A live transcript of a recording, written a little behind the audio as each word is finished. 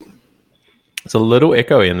It's a little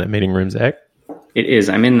echoey in that meeting room, Zach. It is.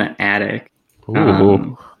 I'm in the attic.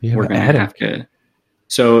 Ooh, We're going to have to.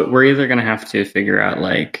 So we're either going to have to figure out,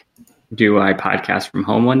 like, do I podcast from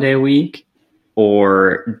home one day a week?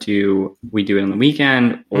 Or do we do it on the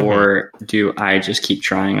weekend? Or do I just keep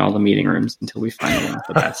trying all the meeting rooms until we find one with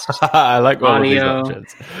the best I like all audio? of these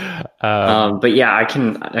options. But yeah, I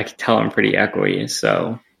can tell I'm pretty echoey.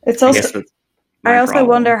 So It's also. I also problem.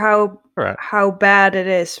 wonder how bad it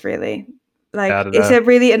is, really. Like, is it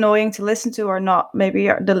really annoying to listen to or not? Maybe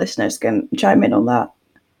the listeners can chime in on that.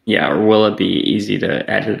 Yeah, or will it be easy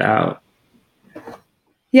to edit out?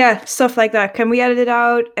 Yeah, stuff like that. Can we edit it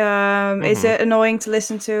out? Is it annoying to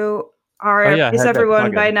listen to? Is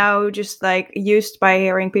everyone by now just like used by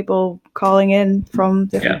hearing people calling in from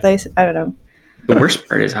different places? I don't know. The worst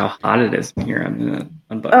part is how hot it is in here. I'm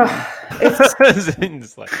unbuttoned.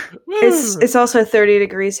 It's also 30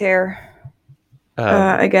 degrees here.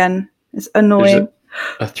 Again, it's annoying.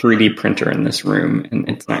 There's a 3D printer in this room, and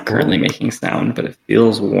it's not currently making sound, but it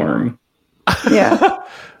feels warm. Yeah.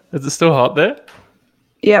 Is it still hot there?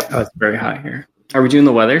 Yep. Oh, it's very hot here. Are we doing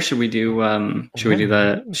the weather? Should we do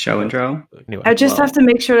the show intro? Anyway, I just have to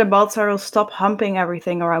make sure that Baltzar will stop humping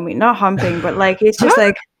everything around me. Not humping, but like he's just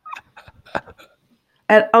like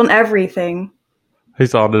on everything.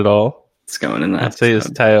 He's on it all. It's going in that. I see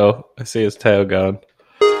his tail. I see his tail going.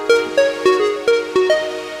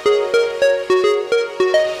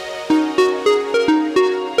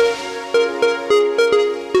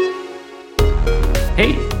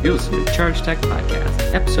 Hey, you're listening to Charge Tech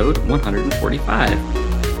Podcast, episode 145.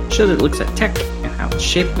 A show that looks at tech and how it's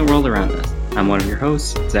shaping the world around us. I'm one of your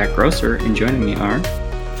hosts, Zach Grosser, and joining me are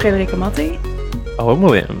Frederica Matti. Owen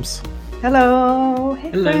Williams. Hello.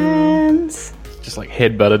 Hey, friends. Just like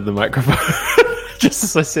headbutted the microphone just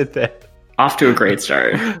as I said that. Off to a great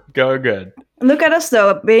start. Going good. Look at us,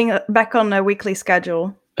 though, being back on a weekly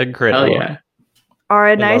schedule. Incredible. Hell yeah.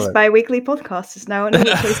 Our nice bi-weekly podcast is now on a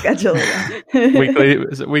weekly schedule. Weekly?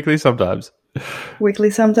 Is it weekly sometimes? Weekly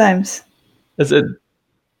sometimes. Is it?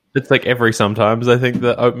 It's like every sometimes, I think,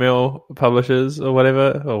 that Oatmeal publishes or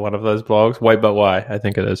whatever, or one of those blogs. Wait, but why? I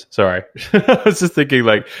think it is. Sorry. I was just thinking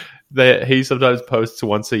like that he sometimes posts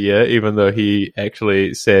once a year, even though he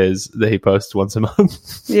actually says that he posts once a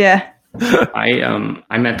month. Yeah.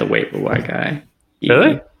 I met the Wait, but why guy.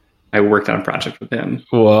 Really? I worked on a project with him.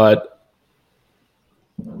 What?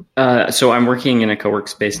 So I'm working in a co-work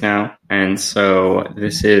space now, and so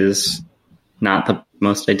this is not the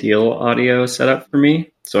most ideal audio setup for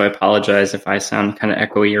me. So I apologize if I sound kind of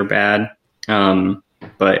echoey or bad.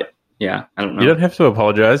 But yeah, I don't know. You don't have to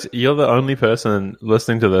apologize. You're the only person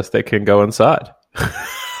listening to this that can go inside.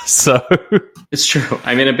 So it's true.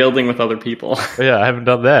 I'm in a building with other people. Yeah, I haven't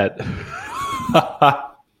done that.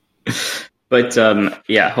 But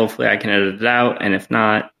yeah, hopefully I can edit it out, and if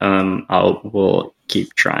not, we'll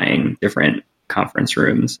keep trying different conference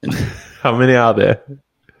rooms. And how many are there?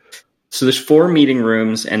 So there's 4 meeting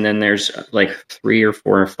rooms, and then there's like 3 or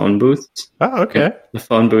 4 phone booths. Oh, okay. And the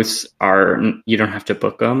phone booths you don't have to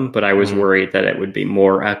book them, but I was worried that it would be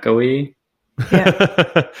more echoey.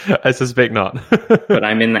 Yeah. I suspect not. But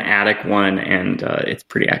I'm in the attic one, and it's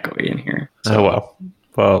pretty echoey in here. So. Oh, well.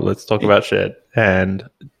 Well, let's talk about shit, and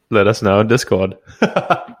let us know in Discord.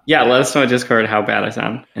 Yeah, let us know in Discord how bad I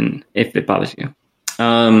sound, and if it bothers you.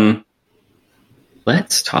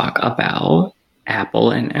 Let's talk about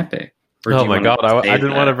Apple and Epic. Oh my god, I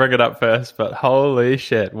didn't want to bring it up first, but holy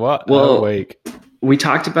shit, what a week. We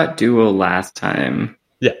talked about Duo last time.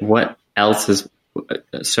 Yeah. What else is...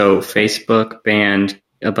 So Facebook banned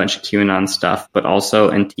a bunch of QAnon stuff, but also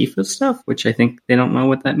Antifa stuff, which I think they don't know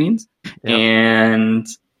what that means. Yeah. And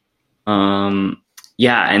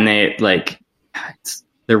and they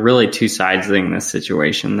they're really two-siding this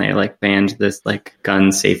situation. They like banned this like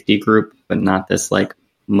gun safety group, but not this like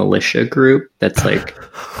militia group that's like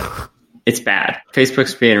it's bad.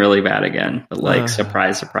 Facebook's being really bad again, but like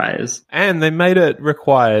surprise, surprise. And they made it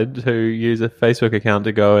required to use a Facebook account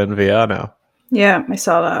to go in VR now. Yeah, I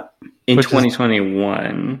saw that. In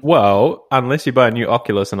 2021. Well, unless you buy a new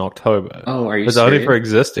Oculus in October. Oh, are you It's serious? only for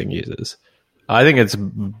existing users. I think it's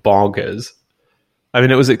bonkers. I mean,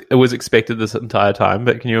 it was expected this entire time,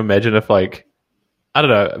 but can you imagine if like, I don't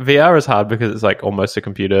know, VR is hard because it's like almost a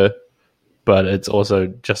computer, but it's also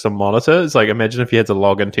just a monitor. It's like, imagine if you had to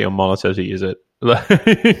log into your monitor to use it.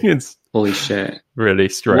 It's holy shit. Really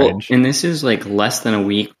strange. Well, and this is like less than a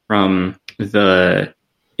week from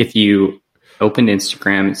if you opened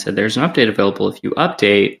Instagram, it said there's an update available. If you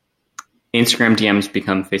update, Instagram DMs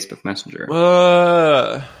become Facebook Messenger.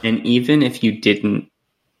 And even if you didn't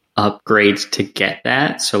upgrade to get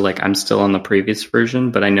that. So like I'm still on the previous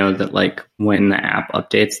version, but I know that like when the app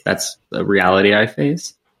updates, that's the reality I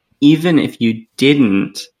face. Even if you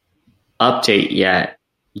didn't update yet,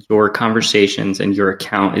 your conversations and your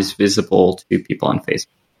account is visible to people on Facebook.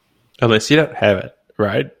 Unless you don't have it,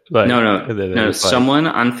 right? Like, no. Someone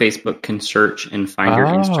on Facebook can search and find your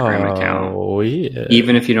Instagram account. Oh, yeah.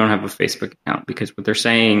 Even if you don't have a Facebook account, because what they're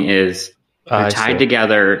saying is we're tied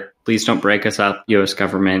together. Please don't break us up, U.S.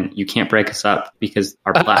 government. You can't break us up because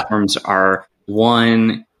our platforms are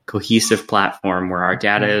one cohesive platform where our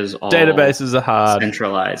data is all databases are hard,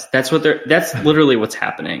 centralized. That's literally what's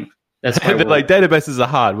happening. That's why they're like databases are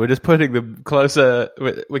hard. We're just putting them closer.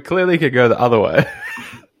 We clearly could go the other way.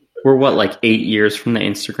 We're like 8 years from the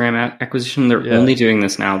Instagram acquisition. They're only doing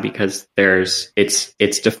this now because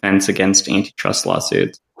it's defense against antitrust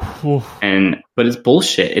lawsuits. But it's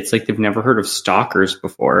bullshit. It's like they've never heard of stalkers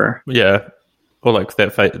before. Yeah. Or like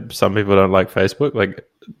that. Some people don't like Facebook. Like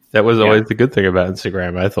that was always the good thing about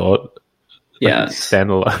Instagram, I thought. Like,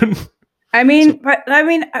 standalone.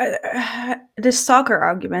 The stalker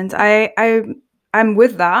argument, I'm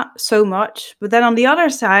with that so much. But then on the other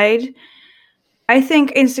side, I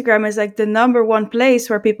think Instagram is like the number one place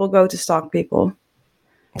where people go to stalk people.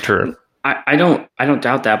 True. I don't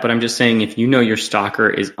doubt that, but I'm just saying if you know your stalker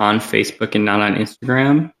is on Facebook and not on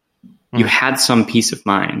Instagram, you had some peace of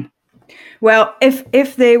mind. Well,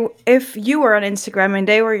 if you were on Instagram and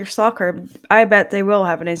they were your stalker, I bet they will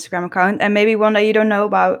have an Instagram account and maybe one that you don't know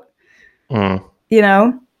about. You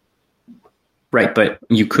know? Right, but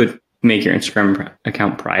you could make your Instagram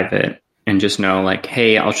account private and just know like,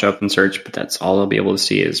 hey, I'll show up and search, but that's all I'll be able to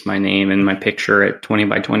see is my name and my picture at 20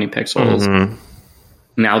 by 20 pixels.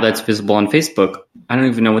 Now that's visible on Facebook. I don't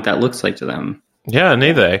even know what that looks like to them. Yeah,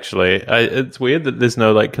 neither actually. It's weird that there's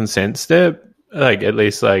no like consent step. Like at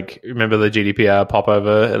least like remember the GDPR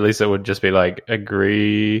popover. At least it would just be like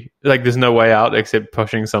agree. Like there's no way out except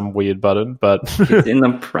pushing some weird button. But it's in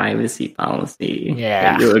the privacy policy.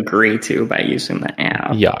 Yeah, that you agree to by using the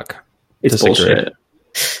app. Yuck. It's bullshit.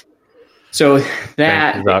 So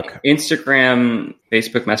that Instagram,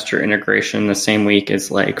 Facebook Messenger integration the same week as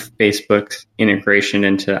like Facebook's integration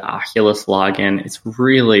into Oculus login. It's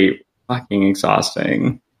really fucking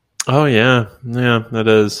exhausting. Oh yeah, it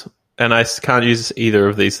is. And I can't use either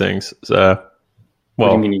of these things. So, what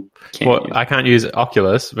do you mean you can't use? I can't use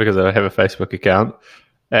Oculus because I have a Facebook account,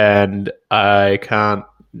 and I can't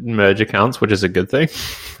merge accounts, which is a good thing,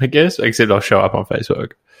 I guess. Except I'll show up on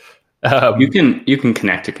Facebook. You can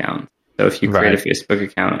connect accounts. So if you create a Facebook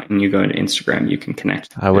account and you go into Instagram, you can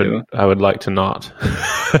connect. I would like to not.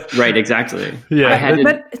 Right, exactly. Yeah,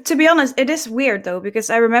 but to be honest, it is weird though because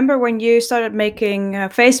I remember when you started making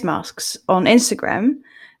face masks on Instagram.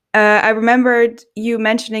 I remembered you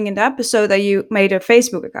mentioning in the episode that you made a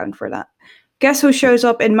Facebook account for that. Guess who shows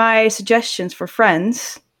up in my suggestions for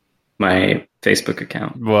friends? My Facebook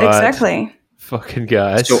account. What? Exactly. Fucking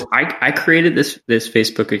guys. So I created this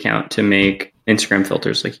Facebook account to make Instagram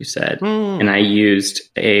filters, like you said, and I used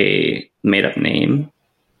a made-up name.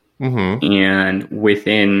 And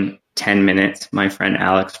within 10 minutes, my friend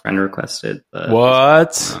Alex friend requested the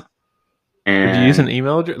what? And did you use an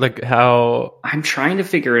email address? Like how? I'm trying to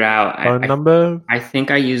figure it out. Phone number? I think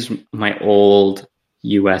I used my old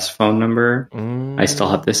US phone number. I still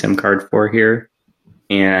have the SIM card for here.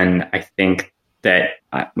 And I think that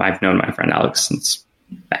I've known my friend Alex since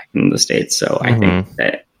back in the States. So I think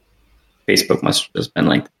that Facebook must have just been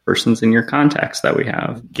like the persons in your contacts that we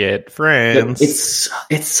have. Get friends.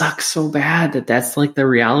 It sucks so bad that's like the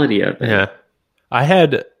reality of it. Yeah. I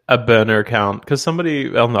had a burner account because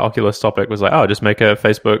somebody on the Oculus topic was like, oh, just make a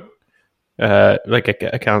Facebook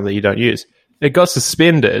account that you don't use. It got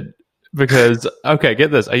suspended because, okay,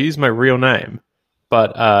 get this. I used my real name,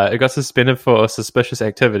 but it got suspended for suspicious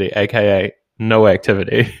activity, aka no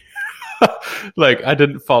activity. Like I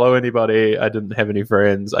didn't follow anybody. I didn't have any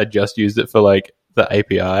friends. I just used it for like the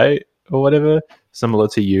API or whatever, similar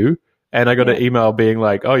to you. And I got an email being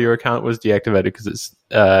like, oh, your account was deactivated because it's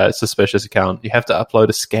a suspicious account. You have to upload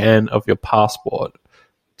a scan of your passport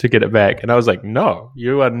to get it back. And I was like, no,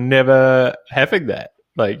 you are never having that.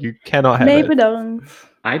 Like, you cannot have it. Don't.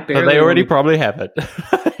 But they already probably have it.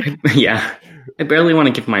 Yeah. I barely want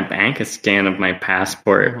to give my bank a scan of my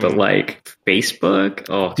passport, but like Facebook?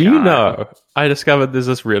 Oh, Do you know, I discovered there's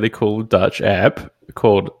this really cool Dutch app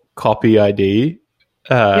called Copy ID.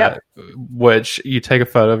 Which you take a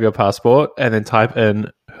photo of your passport and then type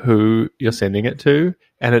in who you're sending it to,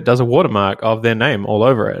 and it does a watermark of their name all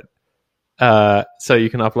over it. So you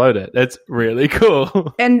can upload it. It's really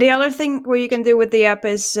cool. And the other thing what you can do with the app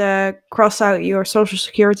is cross out your social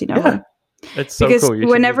security number. It's so because cool.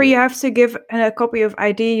 whenever you have to give a copy of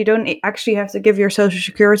ID, you don't actually have to give your social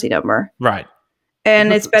security number. Right.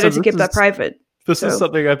 And it's better to keep that private. This is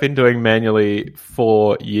something I've been doing manually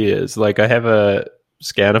for years. Like, I have a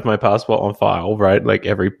scan of my passport on file, right? Like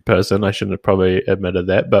every person, I shouldn't have probably admitted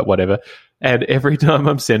that, but whatever. And every time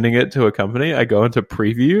I'm sending it to a company, I go into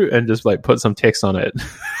preview and just like put some text on it.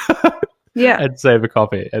 Yeah. And save a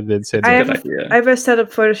copy and then send it. I have a set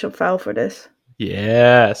up Photoshop file for this.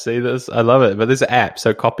 Yeah, see this? I love it. But there's an app,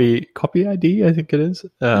 so copy ID, I think it is.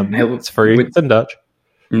 It's free. It's in Dutch.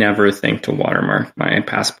 Never think to watermark my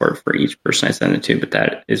passport for each person I send it to, but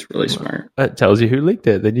that is really smart. It tells you who leaked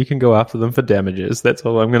it. Then you can go after them for damages. That's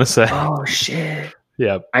all I'm going to say. Oh, shit.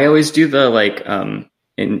 Yeah. I always do the, like,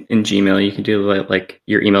 in Gmail, you can do, like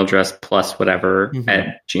your email address plus whatever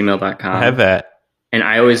at gmail.com. I have that. And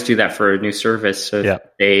I always do that for a new service. So if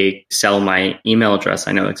they sell my email address,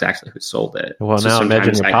 I know exactly who sold it. Well, so now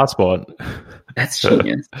imagine your passport. That's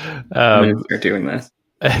genius. I'm going to start doing this.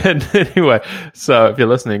 And anyway, so if you're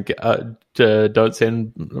listening, don't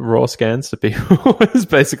send raw scans to people is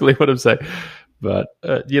basically what I'm saying. But,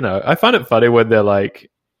 I find it funny when they're like,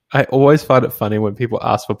 I always find it funny when people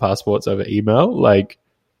ask for passports over email, like,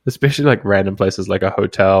 especially like random places like a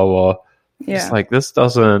hotel or it's like, this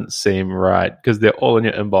doesn't seem right because they're all in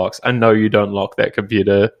your inbox. I know you don't lock that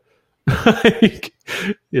computer. Like,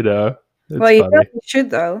 well, you probably should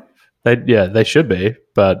though. They should be,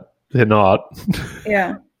 but they're not.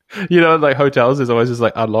 Yeah. Like hotels is always just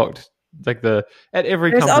like unlocked. Like at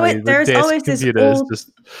every company, there's always this old,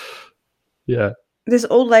 this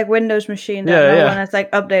old like Windows machine that no one has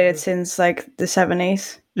like updated since like the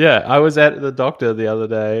 70s. Yeah, I was at the doctor the other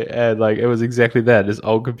day, and like it was exactly that. This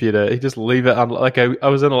old computer, he just leave it like I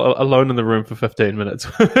was alone in the room for 15 minutes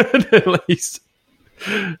at least.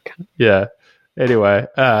 Yeah. Anyway,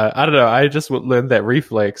 I don't know. I just learned that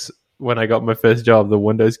reflex when I got my first job. The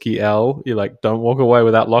Windows key L. You like don't walk away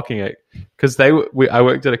without locking it because I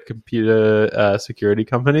worked at a computer security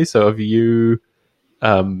company. So if you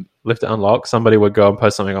left it unlocked, somebody would go and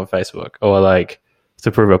post something on Facebook or like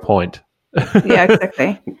to prove a point. Yeah,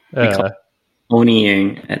 exactly.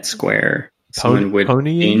 Ponying at Square. Someone would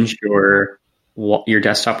change your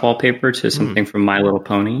desktop wallpaper to something from My Little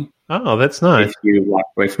Pony. Oh, that's nice. If you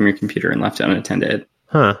walked away from your computer and left it unattended.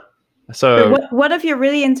 Huh. So what if you're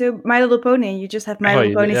really into My Little Pony? You just have My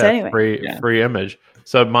Little Ponies anyway. Free image.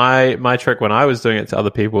 So my trick when I was doing it to other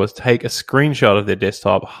people was take a screenshot of their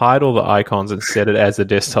desktop, hide all the icons, and set it as a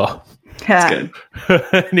desktop. That's good.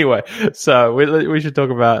 Anyway, so we should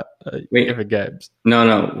talk about different games.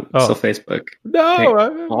 No, still Facebook.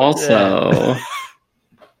 No. Also,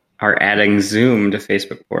 are adding Zoom to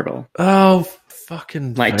Facebook Portal. Oh,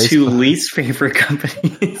 fucking my Facebook. Two least favorite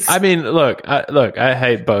companies. I mean, look, I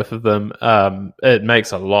hate both of them. It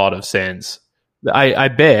makes a lot of sense. I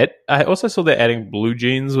bet. I also saw they're adding Blue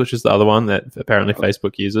Jeans, which is the other one that apparently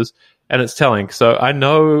Facebook uses, and it's telling. So I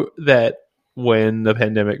know that when the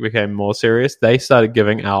pandemic became more serious, they started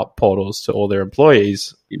giving out portals to all their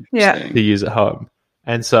employees to use at home.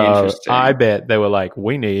 And so I bet they were like,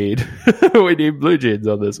 we need Blue Jeans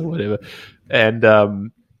on this or whatever.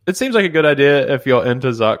 And it seems like a good idea if you're into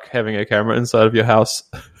Zuck having a camera inside of your house.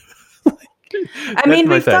 I mean,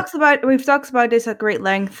 we've talked about this at great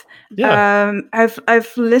length. Yeah.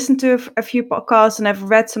 I've listened to a few podcasts and I've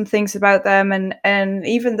read some things about them, and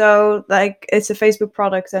even though like it's a Facebook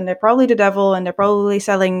product and they're probably the devil and they're probably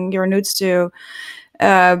selling your nudes to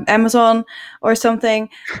Amazon or something,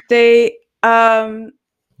 they're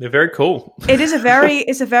very cool. It's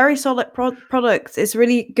a very solid product. It's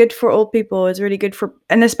really good for old people. It's really good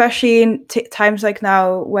and especially in times like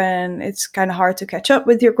now when it's kind of hard to catch up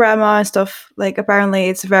with your grandma and stuff. Like apparently,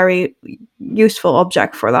 it's a very useful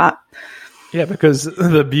object for that. Yeah, because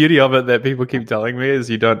the beauty of it that people keep telling me is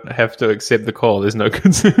you don't have to accept the call. There's no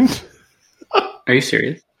consent. Are you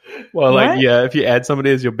serious? Well, like if you add somebody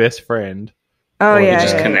as your best friend,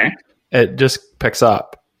 just connect. It just picks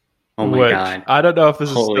up. Oh my God. I don't know if this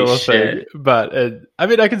is still a thing, but I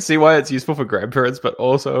mean, I can see why it's useful for grandparents, but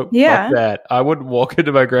also fuck that. I wouldn't walk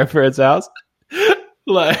into my grandparents' house.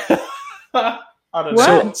 Like, I don't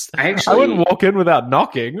know. So I wouldn't walk in without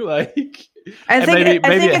knocking. Like, maybe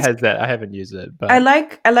it has that. I haven't used it, but I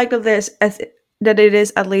like that it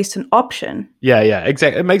is at least an option. Yeah,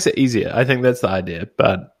 exactly. It makes it easier. I think that's the idea.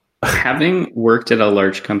 But having worked at a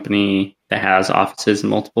large company that has offices in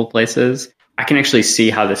multiple places, I can actually see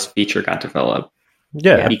how this feature got developed.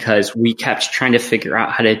 Yeah. Because we kept trying to figure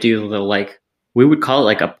out how to do we would call it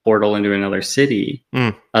like a portal into another city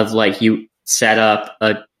of like you set up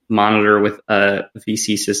a monitor with a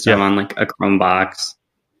VC system on like a Chromebox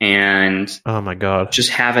and oh my god, just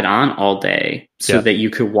have it on all day so that you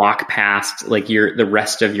could walk past like the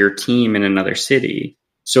rest of your team in another city.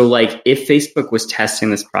 So like if Facebook was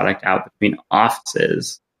testing this product out between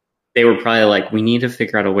offices, they were probably like, we need to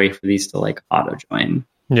figure out a way for these to like auto join.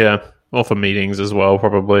 Yeah. Or for meetings as well,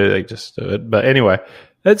 probably they just do it. But anyway,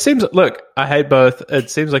 it seems, look, I hate both. It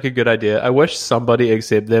seems like a good idea. I wish somebody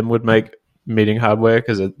except them would make meeting hardware,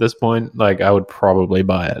 because at this point, like, I would probably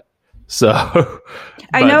buy it. So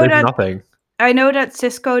I know that nothing. I know that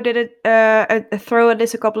Cisco did a throw at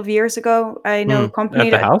this a couple of years ago. I know a company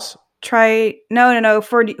at the house. No,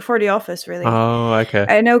 for the office, really. Oh, okay.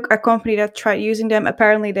 I know a company that tried using them.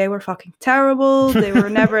 Apparently they were fucking terrible. They were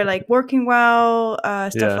never like working well,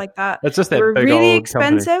 stuff like that. It's just that they were big really old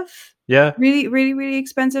expensive. Company. Yeah. Really, really, really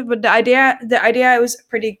expensive. But the idea was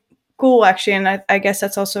pretty cool, actually, and I guess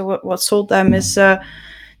that's also what sold them is the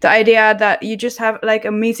idea that you just have like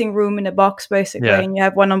a meeting room in a box, basically, and you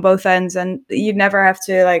have one on both ends, and you never have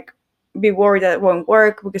to like be worried that it won't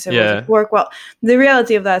work because it won't work. Well, the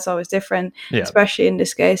reality of that is always different, especially in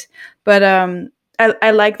this case. But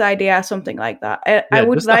I like the idea of something like that. I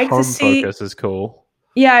would like to see. Focus is cool.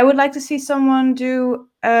 Yeah, I would like to see someone do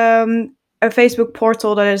a Facebook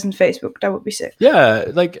portal that isn't Facebook. That would be sick. Yeah,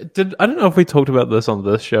 like I don't know if we talked about this on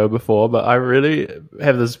this show before, but I really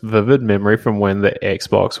have this vivid memory from when the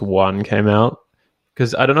Xbox One came out.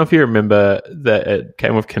 Because I don't know if you remember that it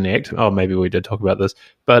came with Kinect. Oh, maybe we did talk about this.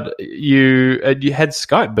 But you had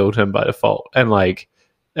Skype built in by default. And like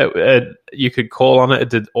you could call on it. It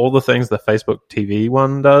did all the things the Facebook TV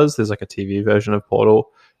one does. There's like a TV version of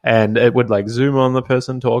Portal. And it would like zoom on the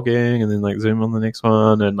person talking and then like zoom on the next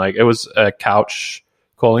one. And like it was a couch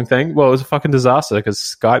calling thing. Well, it was a fucking disaster because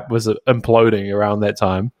Skype was imploding around that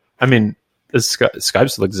time. I mean, Skype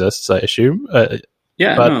still exists, I assume.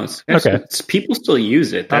 Yeah, but, no, people still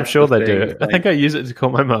use it. I'm sure they do. Like, I think I use it to call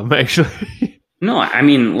my mom, actually. No, I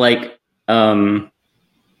mean, like, I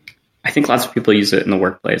think lots of people use it in the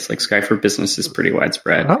workplace. Like, Skype for Business is pretty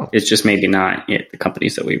widespread. Oh. It's just maybe not at the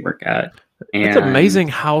companies that we work at. And it's amazing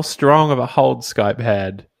how strong of a hold Skype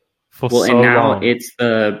had for so long. Well, and now it's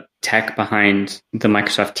the tech behind the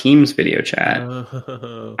Microsoft Teams video chat.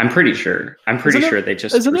 I'm pretty sure. They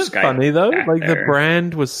just isn't it Skype funny though? Like the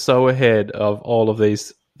brand was so ahead of all of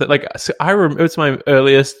these. That like I remember, it's my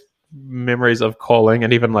earliest memories of calling,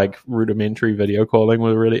 and even like rudimentary video calling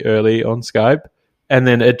were really early on Skype, and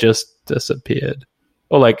then it just disappeared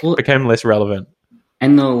or became less relevant.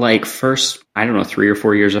 And the like first, I don't know, 3 or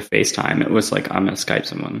 4 years of FaceTime, it was like, I'm gonna Skype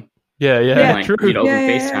someone. Yeah, like, true. You'd open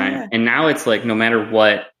FaceTime. Yeah. And now it's like, no matter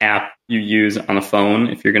what app you use on the phone,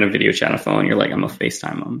 if you're going to video chat on a phone, you're like, I'm going to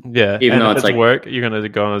FaceTime them. Yeah. Even though it's like work, you're going to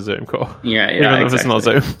go on a Zoom call. Yeah. Even if it's not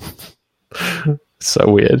Zoom.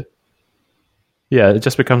 So weird. Yeah, it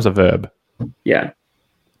just becomes a verb. Yeah.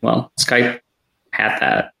 Well, Skype had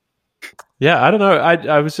that. Yeah, I don't know.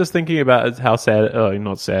 I was just thinking about how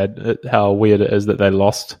how weird it is that they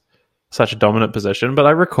lost such a dominant position. But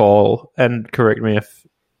I recall, and correct me if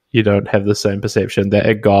you don't have the same perception, that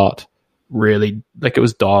it got really, like, it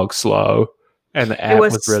was dog slow, and the app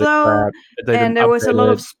was really crap. And there was a lot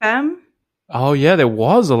of spam. Oh yeah, there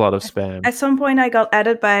was a lot of spam. At some point, I got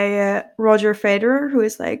added by Roger Federer, who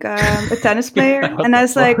is like a tennis player, and I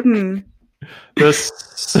was like,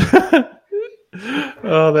 This.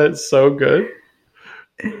 Oh, that's so good.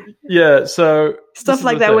 Yeah, so stuff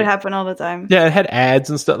like that would happen all the time. Yeah, it had ads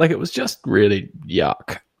and stuff. Like, it was just really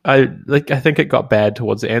yuck. I think it got bad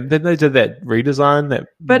towards the end. Then they did that redesign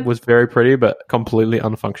that was very pretty but completely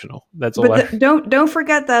unfunctional. That's all. But don't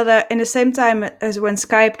forget that in the same time as when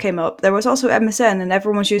Skype came up, there was also MSN, and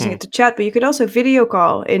everyone was using it to chat. But you could also video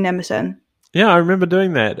call in MSN. Yeah, I remember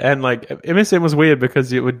doing that. And like MSN was weird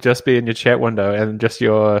because it would just be in your chat window, and just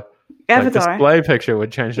your avatar display picture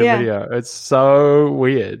would change the video. It's so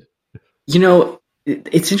weird. You know,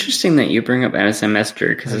 it's interesting that you bring up MSN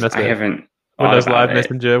Messenger because I haven't. Windows Live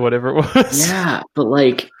Messenger, whatever it was. Yeah, but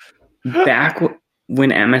like back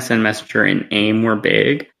when MSN Messenger and AIM were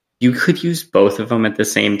big, you could use both of them at the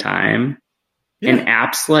same time. Yeah. And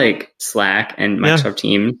apps like Slack and Microsoft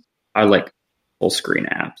Teams are like full screen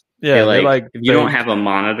apps. Yeah, like if you don't have a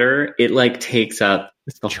monitor, it like takes up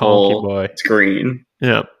the whole screen.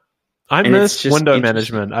 Yeah. I miss window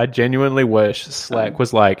management. I genuinely wish Slack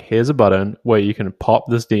was like, here's a button where you can pop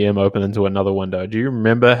this DM open into another window. Do you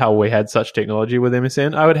remember how we had such technology with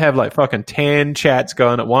MSN? I would have like fucking 10 chats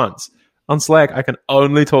going at once. On Slack, I can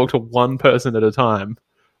only talk to one person at a time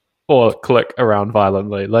or click around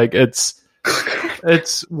violently. Like, it's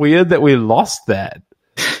weird that we lost that.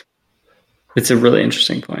 It's a really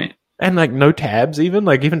interesting point. And like no tabs even.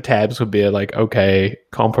 Like even tabs would be a like okay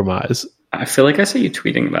compromise. I feel like I saw you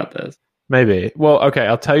tweeting about this. Maybe. Well, okay,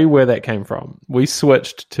 I'll tell you where that came from. We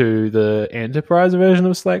switched to the enterprise version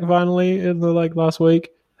of Slack finally in the last week.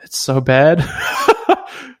 It's so bad.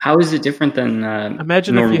 How is it different than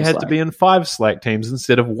imagine if you had Slack? To be in 5 Slack teams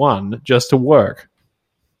instead of 1 just to work.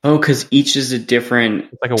 Oh, because each is a different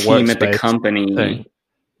team at the company thing.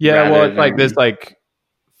 Yeah, well, it's like there's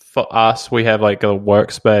for us, we have a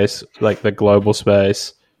workspace, the global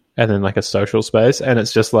space, and then a social space, and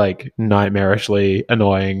it's just nightmarishly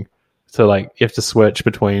annoying to you have to switch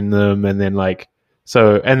between them, and then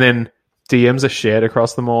and then DMs are shared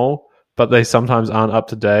across them all, but they sometimes aren't up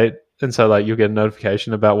to date, and so you'll get a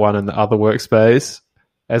notification about one in the other workspace.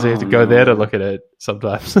 As you have to go there to look at it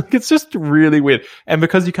sometimes. It's just really weird. And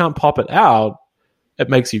because you can't pop it out,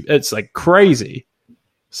 it's crazy.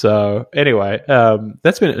 So anyway,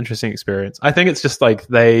 that's been an interesting experience. I think it's just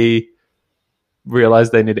they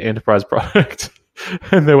realized they need an enterprise product.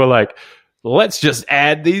 And they were like, let's just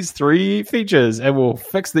add these 3 features and we'll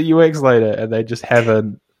fix the UX later. And they just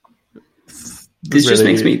haven't. This just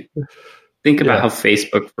makes me think about how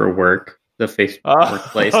Facebook for work, the Facebook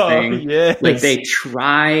workplace thing. Yes. They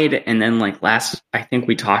tried, and then I think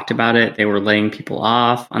we talked about it. They were laying people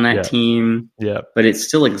off on that team. Yeah. But it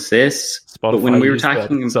still exists. Spotify, but when we were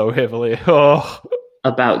talking so heavily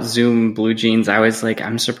about Zoom Blue Jeans, I was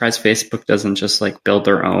I'm surprised Facebook doesn't just build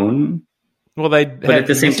their own. Well, but at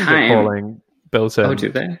the same time calling built in. Oh, do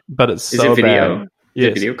they? But it's so video. Bad.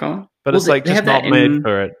 Yes. Video calling? But it's just not made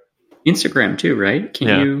for it. Instagram too, right?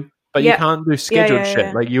 Can you? But you can't do scheduled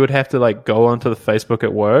shit. You would have to go onto the Facebook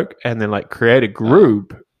at work and then create a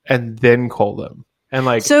group and then call them.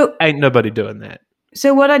 And so ain't nobody doing that.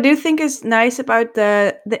 So what I do think is nice about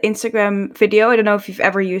the Instagram video, I don't know if you've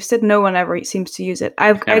ever used it. No one ever seems to use it.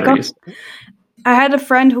 I had a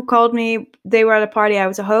friend who called me. They were at a party. I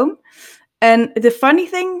was at home. And the funny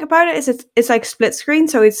thing about it is it's split screen.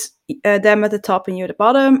 So it's them at the top and you at the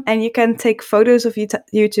bottom. And you can take photos of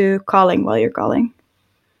you two calling while you're calling.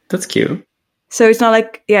 That's cute. So it's not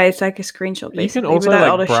it's a screenshot. Basically, you can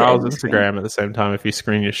also browse Instagram at the same time if you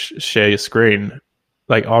share your screen,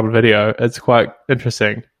 on video. It's quite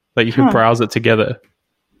interesting. You can browse it together.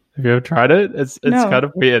 Have you ever tried it? It's kind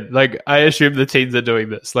of weird. I assume the teens are doing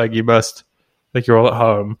this. You must, you're all at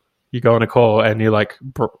home, you go on a call and you're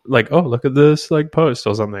oh, look at this post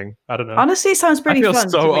or something. I don't know. Honestly, it sounds pretty fun. I feel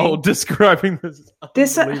so old describing this.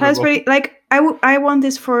 This sounds pretty I want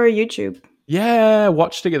this for YouTube. Yeah,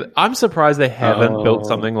 watch together. I'm surprised they haven't built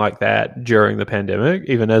something like that during the pandemic,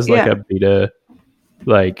 even as a beta,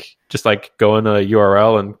 just go in a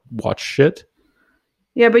URL and watch shit.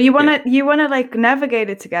 Yeah, but you wanna navigate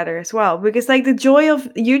it together as well, because the joy of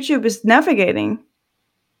YouTube is navigating.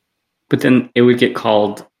 But then it would get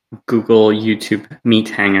called Google YouTube Meet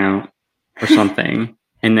Hangout or something,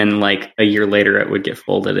 and then a year later it would get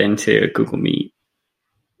folded into Google Meet.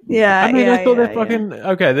 Yeah, I mean, I thought they're fucking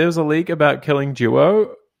okay. There was a leak about killing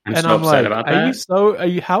Duo, I'm so upset about that. Are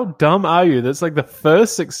you? How dumb are you? That's the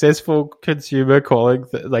first successful consumer calling,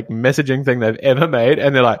 messaging thing they've ever made,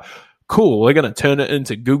 and they're like, "Cool, we're gonna turn it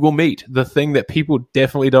into Google Meet, the thing that people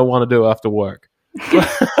definitely don't want to do after work."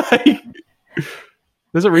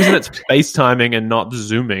 There's a reason it's FaceTiming and not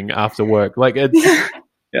Zooming after work. It's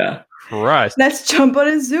yeah. Christ. Let's jump on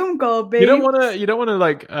a Zoom call, baby. You don't want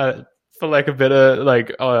to for a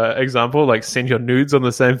better example, send your nudes on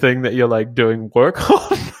the same thing that you're doing work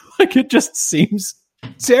on. It just seems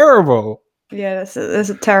terrible. Yeah, that's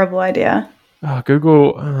a terrible idea. Oh,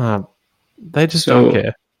 Google, they just don't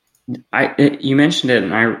care. You mentioned it,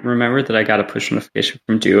 and I remember that I got a push notification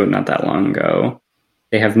from Duo not that long ago.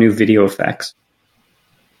 They have new video effects,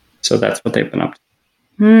 so that's what they've been up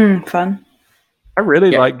to. Fun. I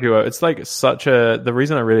really like Duo. It's the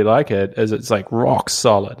reason I really like it is it's rock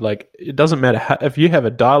solid. It doesn't matter if you have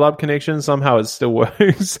a dial-up connection, somehow it still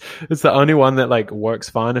works. It's the only one that works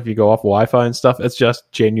fine if you go off Wi-Fi and stuff. It's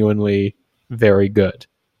just genuinely very good.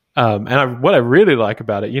 What I really like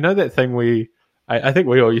about it, that thing I think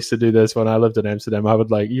we all used to do this when I lived in Amsterdam. I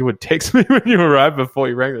would you would text me when you arrived before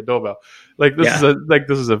you rang the doorbell.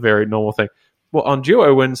 This is a very normal thing. Well, on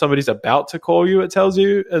Duo, when somebody's about to call you, it tells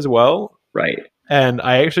you as well. Right. And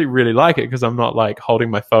I actually really like it because I'm not holding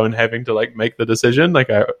my phone having to make the decision. I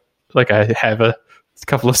have a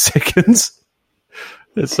couple of seconds.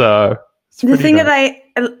 It's the thing that I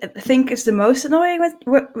think is the most annoying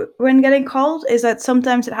when getting called is that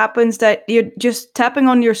sometimes it happens that you're just tapping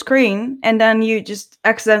on your screen and then you just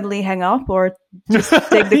accidentally hang up or just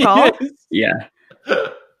take the call. Yes. Yeah.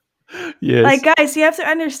 Yes. Guys, you have to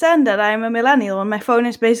understand that I'm a millennial and my phone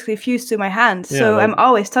is basically fused to my hand, so I'm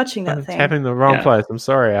always touching that thing. Tapping the wrong place. I'm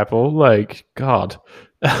sorry, Apple. God,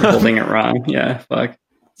 You're holding it wrong. Yeah, fuck.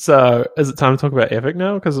 So, is it time to talk about Epic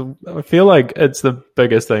now? Because I feel like it's the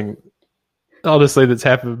biggest thing, honestly, that's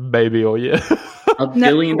happened maybe all year. A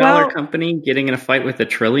billion-dollar company getting in a fight with a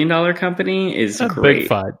trillion-dollar company is a great. Big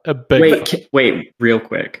fight. A big fight. Wait, real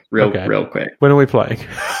quick. Real quick. When are we playing?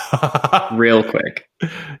 Real quick.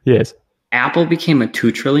 Yes. Apple became a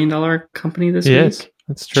 $2 trillion company this week. Yes,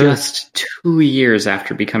 that's true. Just 2 years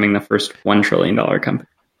after becoming the first $1 trillion company.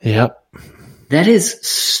 Yep. That is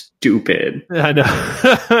stupid. I know.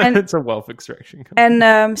 It's a wealth extraction company.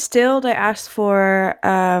 And still, they asked for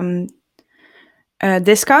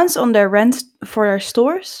discounts on their rent for their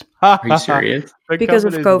stores. Are you serious? Because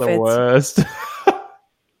of COVID. The worst.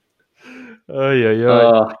 Oh yeah.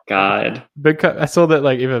 Oh god. I saw that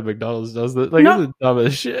like even McDonald's does that. Like it's the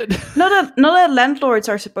dumbest shit. Not that landlords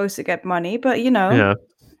are supposed to get money, but you know. Yeah.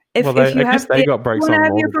 If you got breaks on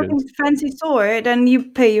have your fucking fancy store, then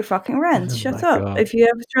you pay your fucking rent. Shut up. God. If you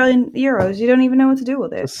have €1 trillion, you don't even know what to do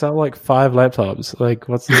with it. Just sell like 5 laptops. Like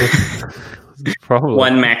what's the problem?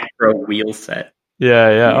 1 Mac Pro wheel set.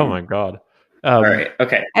 Yeah. Oh my god. All right.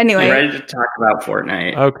 Okay. Anyway, I'm ready to talk about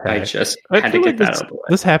Fortnite. Okay. I just had to get that out of the way.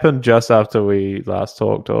 This happened just after we last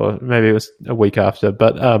talked, or maybe it was a week after.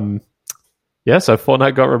 But yeah. So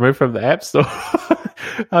Fortnite got removed from the App Store.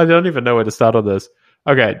 I don't even know where to start on this.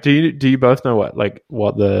 Okay. Do you both know what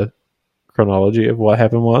the chronology of what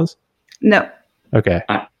happened was? No. Okay.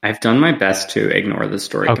 I've done my best to ignore the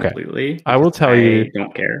story completely. I will tell you. I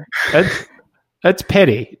don't care. It's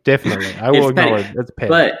petty, definitely. I will acknowledge it's petty.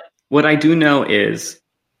 But what I do know is,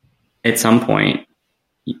 at some point,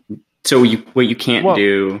 what you can't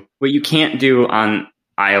do on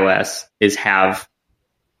iOS is have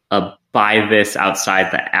a buy this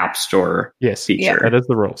outside the App Store feature. Yeah, that is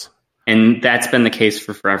the rules. And that's been the case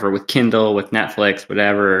for forever with Kindle, with Netflix,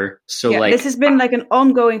 whatever. So this has been like an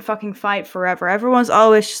ongoing fucking fight forever. Everyone's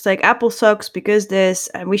always just like, Apple sucks because this,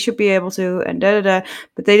 and we should be able to, and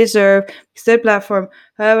but they deserve, because their platform.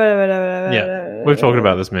 Yeah, we've talked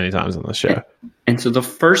about this many times on the show. And so the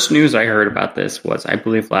first news I heard about this was, I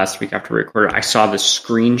believe last week after we recorded, I saw the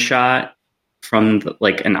screenshot from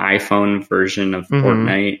an iPhone version of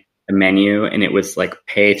Fortnite, the menu, and it was like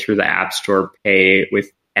pay through the App Store, pay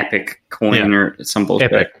with Epic coin or some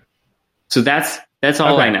bullshit. Epic. So that's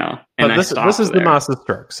all I know. And but this is the master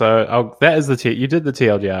stroke. So that is you did the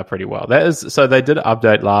TLDR pretty well. So they did an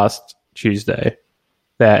update last Tuesday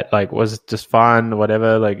that was just fine,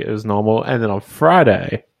 whatever, it was normal. And then on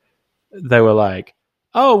Friday, they were like,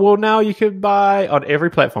 oh, well, now you can buy on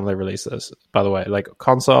every platform they release this, by the way,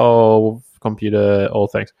 console, computer, all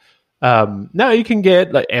things. Now you can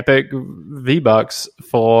get Epic V-Bucks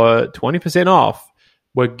for 20% off.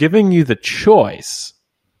 We're giving you the choice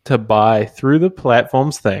to buy through the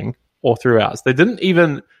platforms thing or through ours. They didn't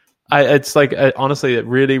even. It's honestly a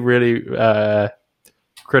really, really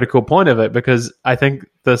critical point of it, because I think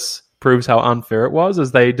this proves how unfair it was.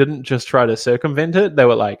 Is they didn't just try to circumvent it. They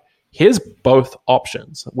were like, "Here's both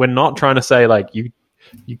options. We're not trying to say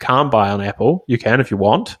you can't buy on Apple. You can if you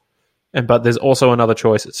want, but there's also another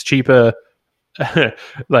choice. It's cheaper."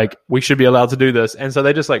 We should be allowed to do this. And so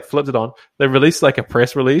they just flipped it on. They released a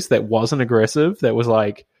press release that wasn't aggressive, that was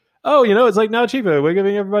oh, it's now cheaper, we're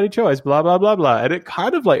giving everybody choice, blah blah blah blah. And it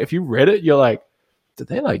kind of if you read it, you're like, did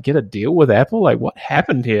they get a deal with Apple? What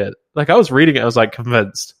happened here? I was reading it, I was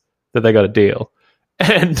convinced that they got a deal.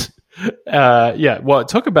 And it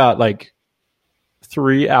took about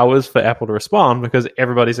 3 hours for Apple to respond, because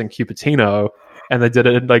everybody's in Cupertino. And they did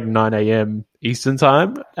it at 9 a.m. Eastern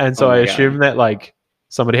time. And so I assume that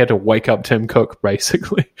somebody had to wake up Tim Cook,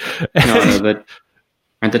 basically. No,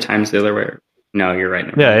 aren't the times the other way? No, you're right.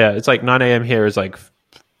 Yeah. It's 9 a.m. here is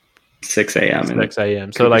 6 a.m. 6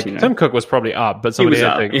 a.m. So Tim Cook was probably up, but somebody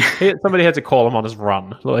had to call him on his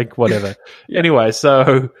run, whatever. Yeah. Anyway,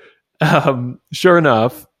 so sure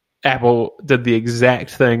enough, Apple did the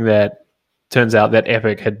exact thing that turns out that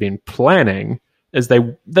Epic had been planning. Is they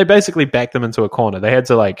basically backed them into a corner. They had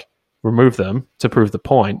to remove them to prove the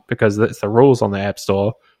point, because that's the rules on the App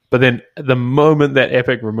Store. But then the moment that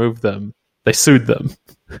Epic removed them, they sued them.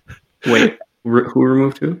 Wait, who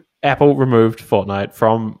removed who? Apple removed Fortnite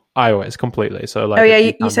from iOS completely. So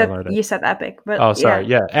you said Epic, but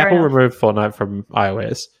sorry, Apple removed Fortnite from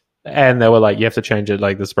iOS, and they were you have to change it.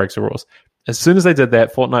 This breaks the rules. As soon as they did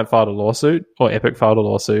that, Fortnite filed a lawsuit, or Epic filed a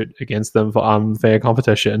lawsuit against them for unfair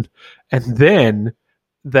competition. And then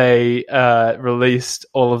they released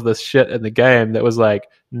all of this shit in the game that was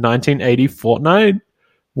 1980 Fortnite,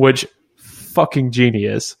 which fucking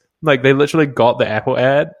genius. They literally got the Apple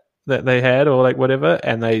ad that they had, or whatever,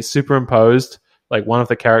 and they superimposed one of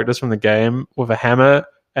the characters from the game with a hammer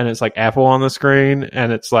and it's like Apple on the screen,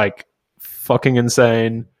 and it's like fucking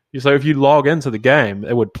insane. So if you log into the game,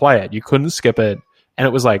 it would play it. You couldn't skip it. And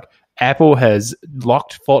it was like, Apple has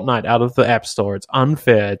locked Fortnite out of the App Store. It's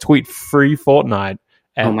unfair. Tweet free Fortnite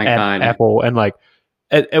at Apple. And like,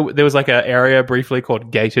 there was like an area briefly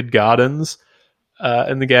called Gated Gardens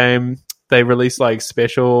in the game. They released like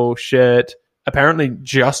special shit. Apparently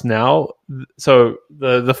just now. So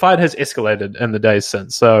the fight has escalated in the days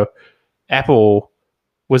since. So Apple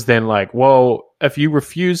was then like, well, if you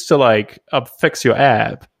refuse to like fix your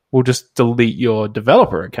app, we'll just delete your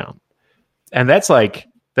developer account. And that's like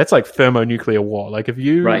thermonuclear war. Like if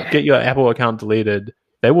you get your Apple account deleted,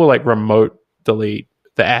 they will like remote delete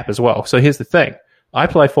the app as well. So here's the thing. I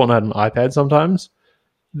play Fortnite on iPad sometimes.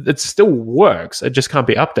 It still works. It just can't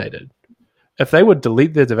be updated. If they would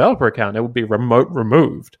delete their developer account, it would be remote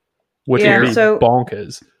removed, which would be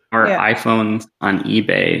bonkers. Our iPhones on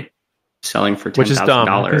eBay selling for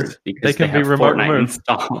 $10,000 because they can be remote removed.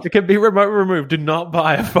 It can be remote removed. Do not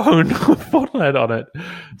buy a phone with Fortnite on it.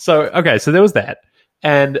 So there was that,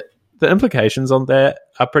 and the implications on that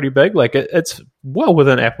are pretty big. Like it's well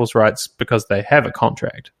within Apple's rights because they have a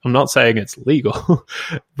contract. I'm not saying it's legal,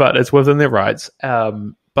 but it's within their rights. But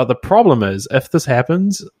the problem is, if this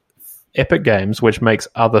happens, Epic Games, which makes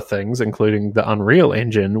other things, including the Unreal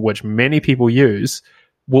Engine, which many people use,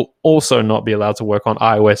 will also not be allowed to work on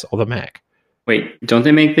iOS or the Mac. Wait, don't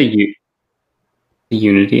they make the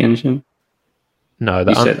Unity engine? No,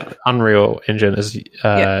 the Unreal Engine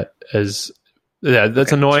is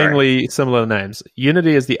that's annoyingly similar names.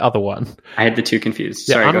 Unity is the other one. I had the two confused.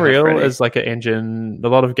 Sorry, Unreal is like an engine. A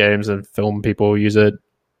lot of games and film people use it.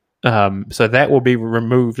 So that will be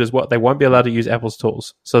removed as well. They won't be allowed to use Apple's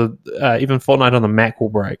tools. So even Fortnite on the Mac will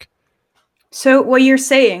break. So what you're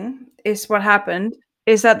saying is what happened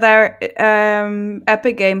is that their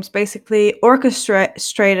Epic Games basically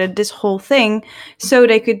orchestrated this whole thing so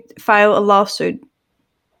they could file a lawsuit.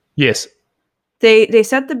 Yes. They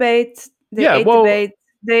set the bait. They ate the bait.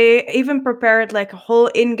 They even prepared like a whole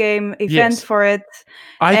in-game event for it.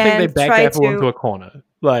 I think they backed Apple into a corner.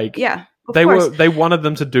 Like, they wanted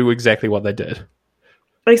them to do exactly what they did.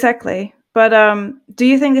 Exactly. But do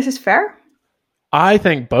you think this is fair? I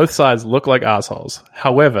think both sides look like assholes.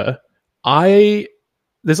 However,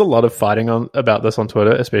 there's a lot of fighting about this on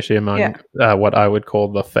Twitter, especially among what I would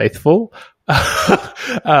call the faithful.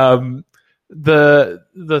 The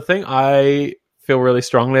thing I feel really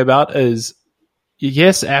strongly about is,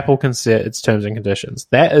 yes, Apple can set its terms and conditions.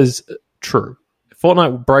 That is true.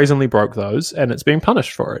 Fortnite brazenly broke those, and it's being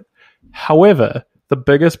punished for it. However, the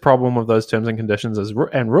biggest problem with those terms and conditions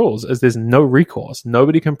and rules is there's no recourse.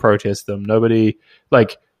 Nobody can protest them. Nobody,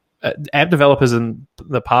 like, app developers in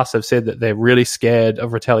the past have said that they're really scared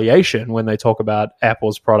of retaliation when they talk about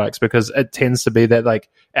Apple's products, because it tends to be that like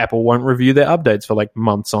Apple won't review their updates for like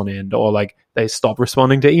months on end, or like they stop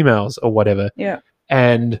responding to emails or whatever. Yeah.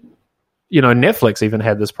 And, you know, Netflix even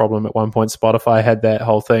had this problem at one point. Spotify had that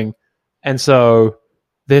whole thing. And so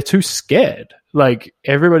they're too scared. Like,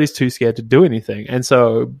 everybody's too scared to do anything. And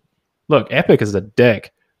so, look, Epic is a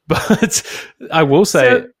dick. But I will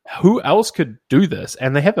say, who else could do this?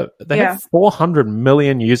 And they have 400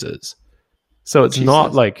 million users. So it's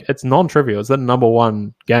not like, it's non-trivial. It's the number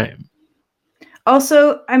one game.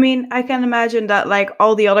 Also, I mean, I can imagine that like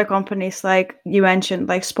all the other companies, like you mentioned,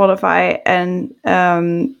 like Spotify and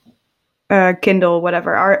Kindle,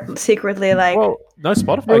 whatever, are secretly like... Well, no,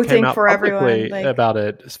 Spotify came out publicly about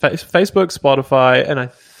it. Facebook, Spotify, and I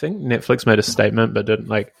think Netflix made a statement but didn't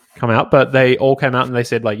like come out. But they all came out and they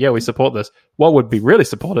said like, yeah, we support this. What would be really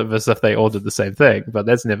supportive is if they all did the same thing. But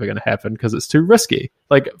that's never going to happen because it's too risky.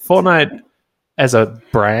 Like, Fortnite as a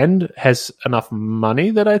brand has enough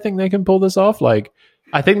money that I think they can pull this off. Like,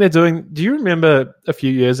 I think they're doing... Do you remember a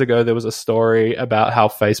few years ago there was a story about how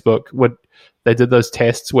Facebook they did those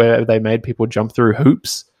tests where they made people jump through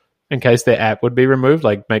hoops in case their app would be removed,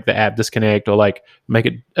 like make the app disconnect, or like make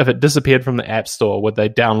it, if it disappeared from the app store, would they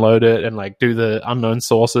download it and like do the unknown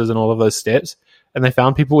sources and all of those steps? And they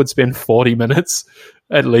found people would spend 40 minutes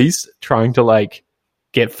at least trying to like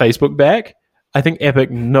get Facebook back. I think Epic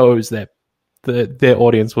knows that their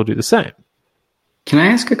audience will do the same. Can I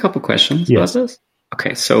ask a couple questions about this?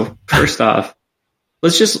 Okay, so first off,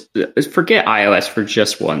 let's just forget iOS for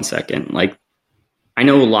just 1 second. Like, I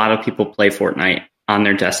know a lot of people play Fortnite on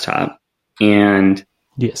their desktop, and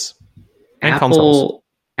yes, and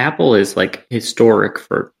Apple is like historic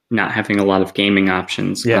for not having a lot of gaming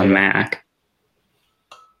options on Mac.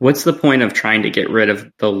 What's the point of trying to get rid of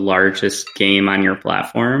the largest game on your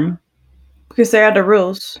platform? Because there are the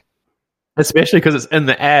rules. Especially because it's in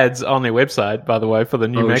the ads on their website, by the way, for the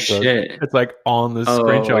new MacBook. Shit. It's like on the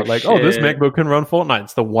screenshot, like, this MacBook can run Fortnite.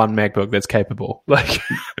 It's the one MacBook that's capable. Like,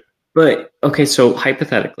 but okay, so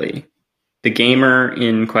hypothetically, the gamer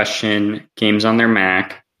in question games on their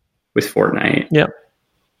Mac with Fortnite. Yep.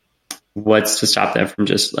 What's to stop them from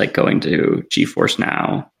just like going to GeForce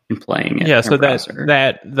Now and playing it? Yeah, so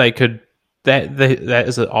that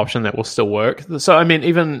is an option that will still work. So I mean,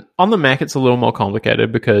 even on the Mac, it's a little more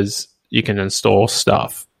complicated because you can install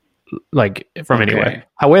stuff like from anywhere.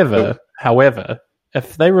 However,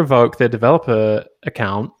 if they revoke their developer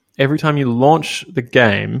account, every time you launch the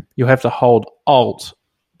game, you have to hold Alt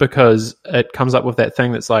because it comes up with that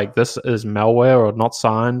thing that's like, this is malware or not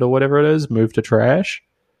signed or whatever it is, move to trash.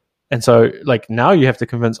 And so like now you have to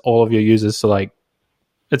convince all of your users to like,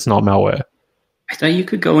 it's not malware. I thought you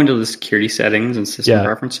could go into the security settings and system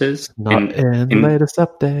preferences. Not in the latest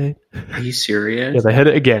update. Are you serious? Yeah, they hit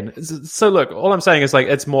it again. So look, all I'm saying is like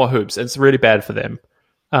it's more hoops. It's really bad for them.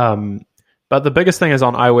 But the biggest thing is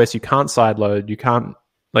on iOS, you can't sideload. You can't,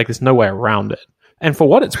 like, there's no way around it. And for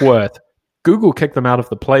what it's worth, Google kicked them out of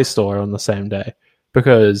the Play Store on the same day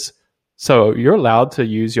because so you're allowed to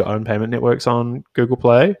use your own payment networks on Google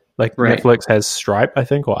Play. Like Netflix has Stripe, I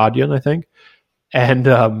think, or Adyen, I think.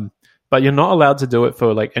 And but you're not allowed to do it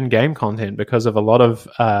for like in-game content because of a lot of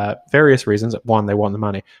various reasons. One, they want the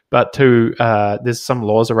money, but two, there's some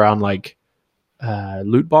laws around like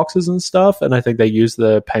loot boxes and stuff, and I think they use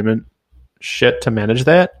the payment shit to manage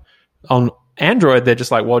that. On Android, they're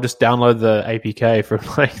just like, well, just download the APK from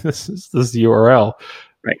like this URL.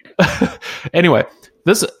 Right. Anyway,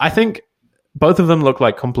 I think both of them look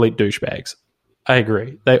like complete douchebags. I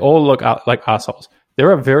agree. They all look like assholes. There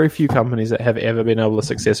are very few companies that have ever been able to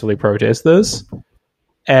successfully protest this.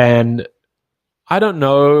 And I don't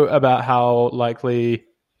know about how likely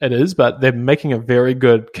it is, but they're making a very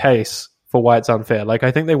good case for why it's unfair. Like,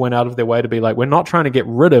 I think they went out of their way to be like, we're not trying to get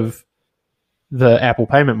rid of the Apple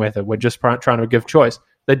payment method. We're just trying to give choice.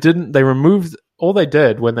 They removed, all they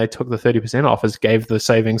did when they took the 30% off is gave the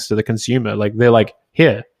savings to the consumer. Like, they're like,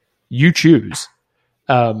 here, you choose.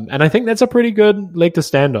 And I think that's a pretty good leg to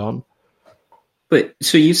stand on. But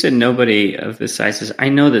so you said nobody of this size is. I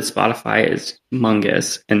know that Spotify is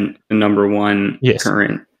humongous and the number one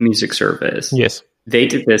current music service. Yes, they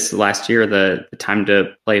did this last year. The time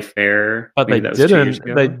to play fair, but they didn't.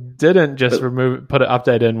 They didn't just put an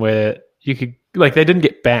update in where you could like. They didn't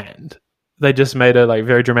get banned. They just made a like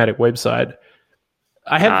very dramatic website.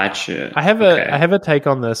 I have a take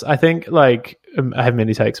on this. I think like I have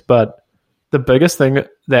many takes, but the biggest thing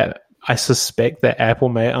that I suspect that Apple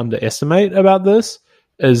may underestimate about this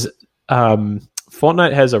is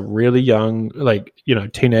Fortnite has a really young, like,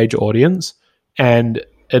 teenage audience, and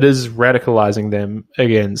it is radicalizing them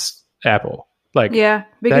against Apple. Like, yeah,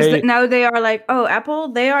 because now they are like, oh,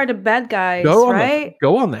 Apple, they are the bad guys, right?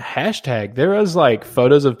 Go on the hashtag. There is like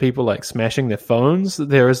photos of people like smashing their phones.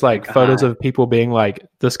 There is like photos of people being like,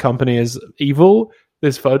 this company is evil.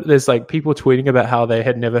 There's like people tweeting about how they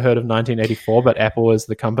had never heard of 1984, but Apple is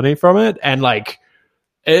the company from it, and like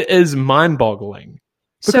it is mind-boggling.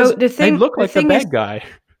 So they look like the bad guy.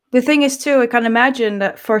 The thing is too, I can imagine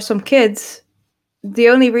that for some kids, the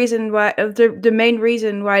only reason why, the main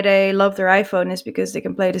reason why they love their iPhone is because they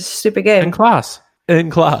can play this stupid game in class.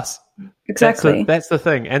 Exactly. That's the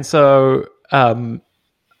thing, and so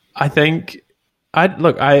I think.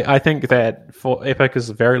 I think that for Epic is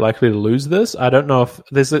very likely to lose this. I don't know if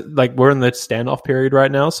we're in the standoff period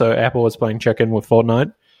right now. So Apple is playing chicken with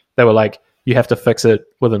Fortnite. They were like, you have to fix it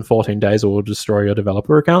within 14 days or we'll destroy your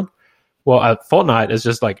developer account. Well, Fortnite is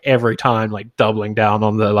just like every time like doubling down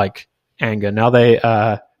on the like anger. Now they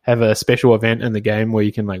have a special event in the game where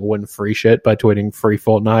you can like win free shit by tweeting free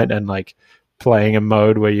Fortnite and like playing a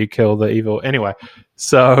mode where you kill the evil. Anyway,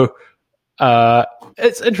 so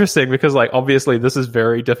it's interesting because like obviously this is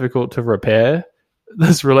very difficult to repair,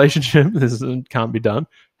 this relationship. This can't be done.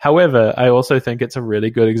 However, I also think it's a really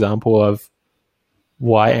good example of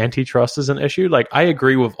why antitrust is an issue. Like, I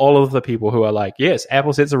agree with all of the people who are like, yes,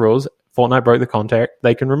 Apple sets the rules, Fortnite broke the contract,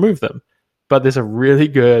 they can remove them. But there's a really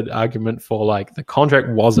good argument for like the contract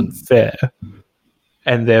wasn't fair,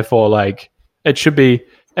 and therefore like it should be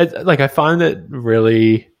like, I find it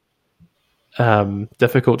really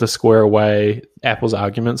difficult to square away Apple's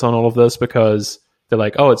arguments on all of this because they're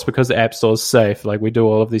like, oh, it's because the App Store's safe, like we do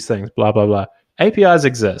all of these things, blah blah blah. APIs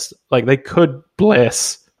exist, like they could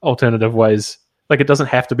bless alternative ways, like it doesn't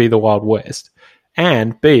have to be the Wild West.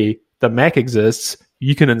 And B, the Mac exists,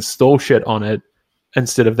 you can install shit on it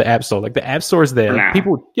instead of the App Store. Like the App Store is there,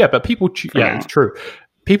 it's true,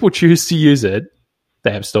 people choose to use it,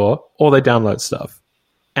 the App Store, or they download stuff.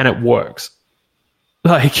 and it works.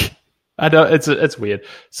 Like, I don't. It's weird.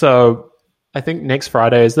 So I think next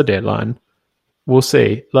Friday is the deadline. We'll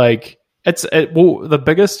see. Like, the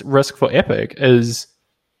biggest risk for Epic is,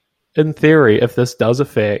 in theory, if this does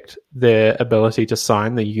affect their ability to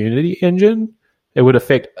sign the Unity engine, it would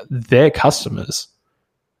affect their customers.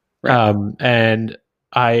 Right. And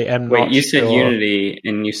I am Wait, not you sure. said Unity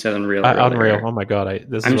and you said Unreal. Unreal. Oh my god! I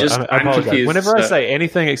apologize. Confused. Whenever I say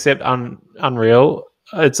anything except Unreal,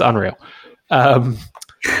 it's Unreal.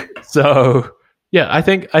 So yeah, I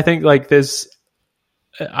think like there's.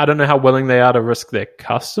 I don't know how willing they are to risk their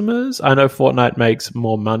customers. I know Fortnite makes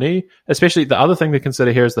more money. Especially the other thing to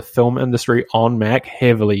consider here is the film industry on Mac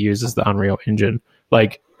heavily uses the Unreal Engine.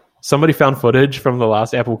 Like, somebody found footage from the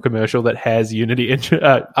last Apple commercial that has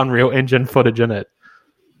Unreal Engine footage in it.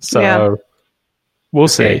 So we'll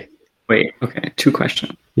see. Wait, okay. 2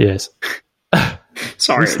 questions. Yes.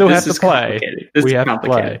 Sorry. We still have to play. We have to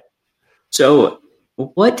play. So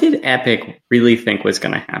what did Epic really think was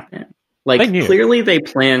going to happen? Like, clearly they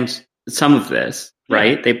planned some of this,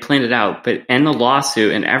 right? Yeah. They planned it out, and the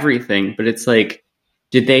lawsuit and everything. But it's like,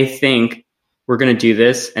 did they think we're going to do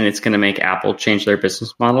this and it's going to make Apple change their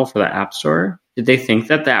business model for the App Store? Did they think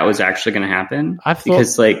that was actually going to happen? I've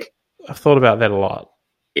thought about that a lot.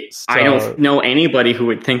 I don't know anybody who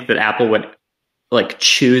would think that Apple would like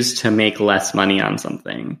choose to make less money on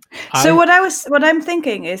something. So what I'm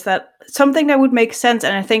thinking is that something that would make sense,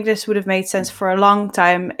 and I think this would have made sense for a long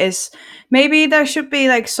time, is maybe there should be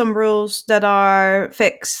like some rules that are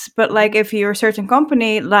fixed. But like if you're a certain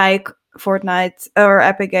company like Fortnite or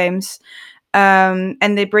Epic Games, and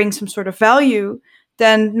they bring some sort of value,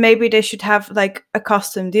 then maybe they should have like a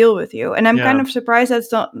custom deal with you. And I'm kind of surprised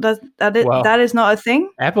that is not a thing.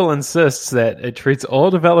 Apple insists that it treats all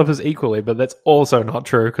developers equally, but that's also not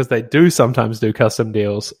true because they do sometimes do custom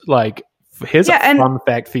deals. Like, here's a fun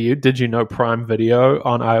fact for you. Did you know Prime Video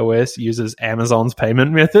on iOS uses Amazon's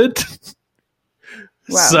payment method?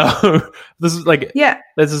 Wow. So this is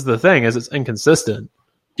this is the thing, is it's inconsistent.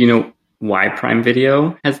 Do you know why Prime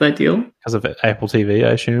Video has that deal? Because of Apple TV,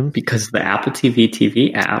 I assume. Because of the Apple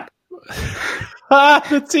TV app.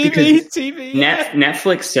 The TV.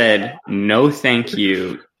 Netflix said, no, thank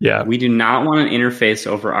you. Yeah. We do not want an interface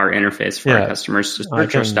over our interface for our customers to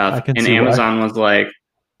search our stuff. And Amazon was like,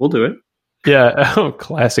 we'll do it. Yeah. Oh,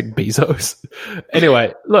 classic Bezos.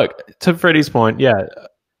 Anyway, look, to Freddie's point, yeah.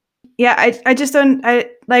 Yeah, I just don't...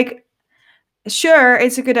 Sure,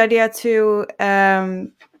 it's a good idea to...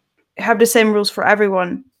 have the same rules for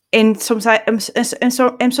everyone in some sort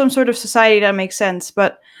of society that makes sense.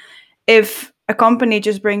 But if a company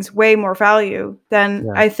just brings way more value, then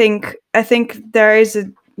I think there is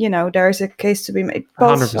a case to be made.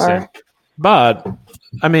 100%. But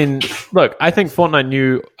I mean, look, I think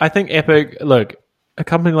Fortnite I think Epic. Look, a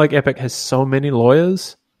company like Epic has so many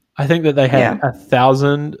lawyers. I think that they had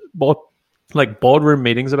 1,000 boardroom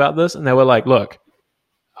meetings about this, and they were like, look.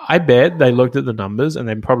 I bet they looked at the numbers and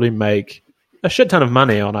they probably make a shit ton of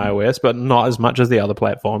money on iOS, but not as much as the other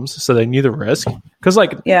platforms. So they knew the risk because,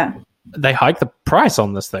 they hiked the price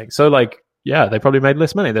on this thing. So, they probably made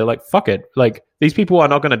less money. They're like, fuck it. Like, these people are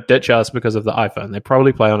not going to ditch us because of the iPhone. They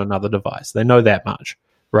probably play on another device. They know that much,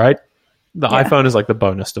 right? The iPhone is like the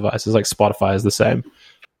bonus device. It's like Spotify is the same.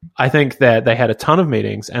 I think that they had a ton of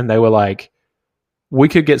meetings and they were like, we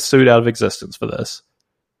could get sued out of existence for this.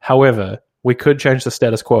 However, we could change the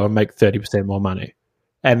status quo and make 30% more money.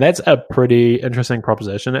 And that's a pretty interesting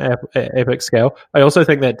proposition at Epic scale. I also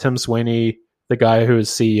think that Tim Sweeney, the guy who is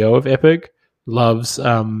CEO of Epic, loves...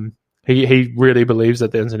 he really believes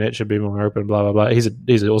that the internet should be more open, blah, blah, blah. He's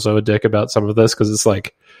also a dick about some of this because it's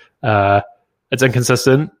like... it's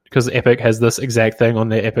inconsistent because Epic has this exact thing on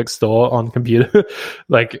their Epic store on computer.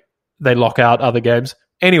 Like, they lock out other games.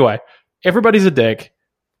 Anyway, everybody's a dick.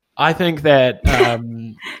 I think that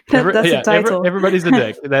that's a title. Everybody's a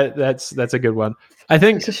dick. That's a good one. I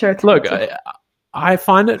think. Look, I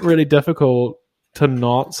find it really difficult to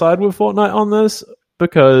not side with Fortnite on this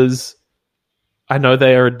because I know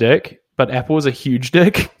they are a dick, but Apple is a huge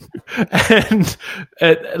dick, and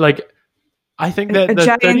I think that a the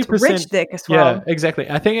giant 30%, rich dick as well. Yeah, exactly.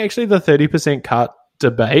 I think actually the 30% cut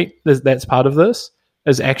debate that's part of this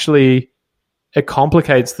is actually it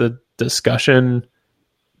complicates the discussion.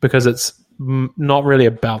 Because it's not really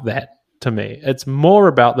about that to me. It's more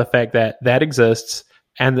about the fact that exists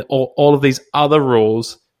and all of these other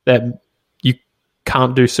rules that you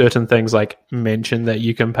can't do certain things like mention that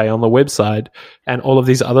you can pay on the website and all of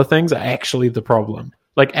these other things are actually the problem.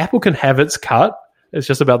 Like Apple can have its cut. It's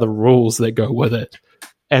just about the rules that go with it.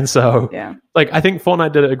 And so, I think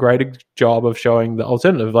Fortnite did a great job of showing the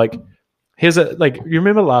alternative. Like, here's a like. You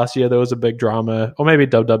remember last year there was a big drama, or maybe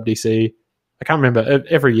WWDC. I can't remember.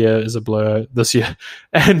 Every year is a blur this year,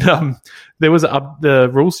 and there was the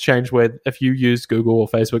rules changed where if you used Google or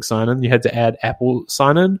Facebook sign-in, you had to add Apple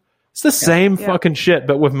sign-in. It's the same fucking shit,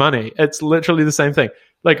 but with money. It's literally the same thing.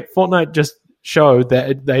 Like Fortnite just showed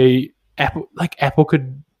that Apple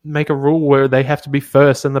could make a rule where they have to be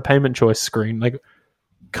first in the payment choice screen. Like,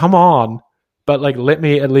 come on, but like let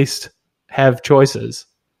me at least have choices.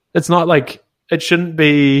 It's not like it shouldn't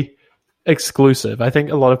be exclusive. I think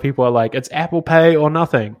a lot of people are like, it's Apple Pay or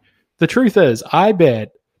nothing. The truth is, I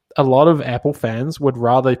bet a lot of Apple fans would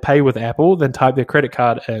rather pay with Apple than type their credit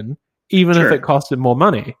card in, even if it costed more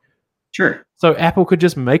money. Sure. So Apple could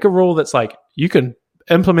just make a rule that's like, you can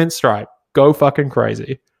implement Stripe, go fucking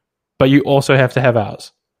crazy, but you also have to have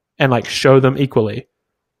ours and like show them equally.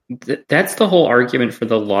 That's the whole argument for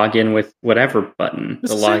the login with whatever button.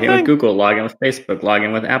 The login with Google, login with Facebook,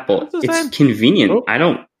 login with Apple. It's convenient. Oh.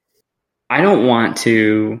 I don't want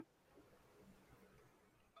to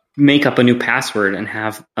make up a new password and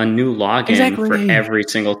have a new login for every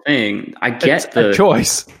single thing. I get the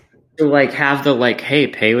choice to like have the like, hey,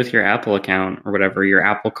 pay with your Apple account or whatever, your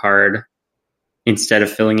Apple card instead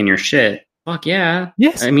of filling in your shit. Fuck yeah.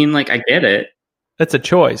 Yes. I mean, like, I get it. It's a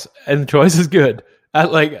choice, and the choice is good.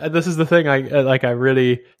 This is the thing. I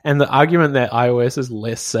really, and the argument that iOS is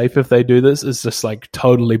less safe if they do this is just like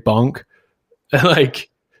totally bonk. Like,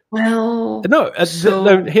 well, no,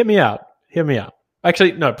 hear me out.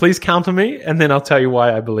 Actually, no, please counter me, and then I'll tell you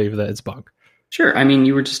why I believe that it's bunk. Sure. I mean,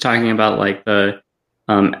 you were just talking about like the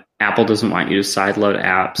Apple doesn't want you to sideload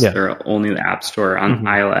apps. Yeah. They're only the App Store on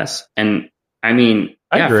iOS. And I mean,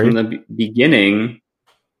 from the beginning,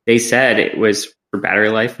 they said it was for battery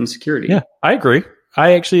life and security. Yeah, I agree.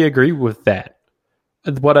 I actually agree with that.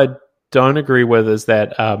 What I don't agree with is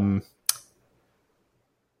that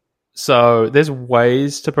so there's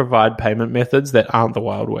ways to provide payment methods that aren't the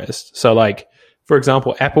Wild West. So like, for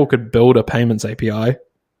example, Apple could build a payments API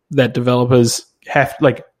that developers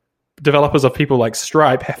of people like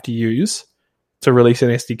Stripe have to use to release an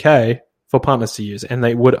SDK for partners to use. And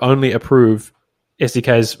they would only approve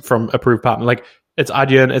SDKs from approved partners. Like, it's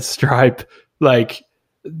Adyen, it's Stripe, like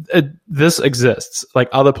this exists. Like,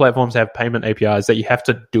 other platforms have payment APIs that you have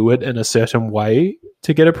to do it in a certain way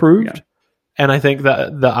to get approved. Yeah. And I think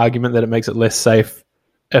that the argument that it makes it less safe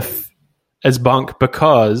is bunk,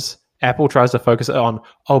 because Apple tries to focus on,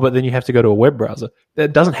 but then you have to go to a web browser.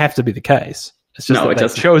 That doesn't have to be the case. It's just that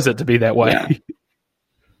they chose it to be that way. Yeah,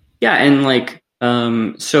 yeah, and like,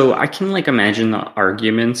 so I can like imagine the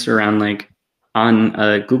arguments around like on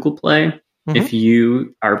Google Play, if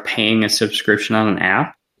you are paying a subscription on an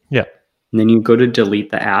app, and then you go to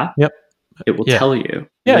delete the app, it will tell you,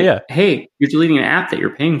 hey, you're deleting an app that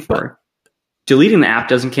you're paying for. Deleting the app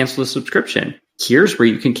doesn't cancel the subscription. Here's where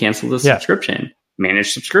you can cancel the subscription.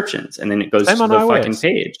 Manage subscriptions, and then it goes to the fucking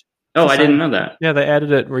page. Oh, I didn't know that. Yeah, they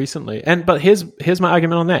added it recently. But here's my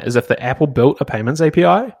argument on that: is if the Apple built a payments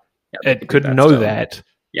API, it could know that.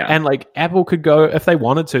 Yeah, and like Apple could go, if they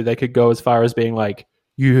wanted to, they could go as far as being like,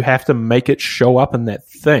 you have to make it show up in that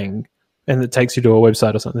thing, and it takes you to a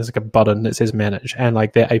website or something. There's like a button that says manage, and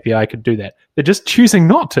like their API could do that. They're just choosing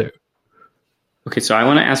not to. Okay, so I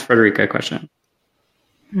want to ask Frederica a question.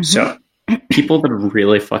 So, people that are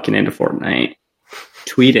really fucking into Fortnite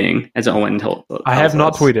tweeting, as Owen told us. I have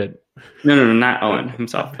not tweeted. No, not Owen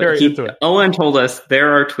himself. Owen told us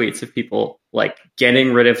there are tweets of people like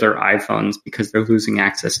getting rid of their iPhones because they're losing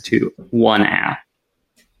access to one app.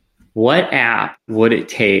 What app would it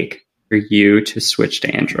take for you to switch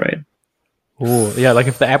to Android? Oh, yeah, like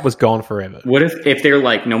if the app was gone forever. What if they're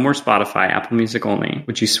like, no more Spotify, Apple Music only?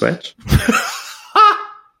 Would you switch?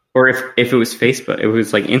 Or if it was Facebook, it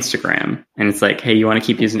was like Instagram, and it's like, hey, you want to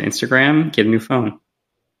keep using Instagram? Get a new phone.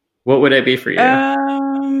 What would it be for you?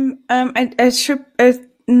 It's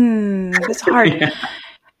hard. Yeah.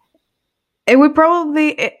 It would probably,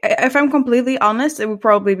 if I'm completely honest, it would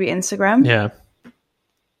probably be Instagram. Yeah.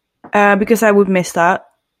 Because I would miss that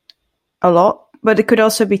a lot. But it could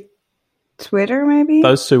also be Twitter, maybe.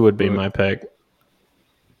 Those two would be my pick.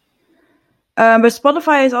 But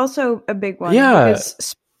Spotify is also a big one. Yeah.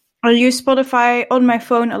 Because I use Spotify on my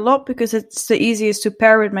phone a lot because it's the easiest to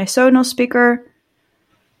pair with my Sonos speaker.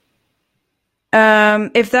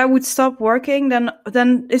 If that would stop working, then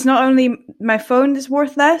it's not only my phone is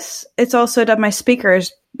worth less, it's also that my speaker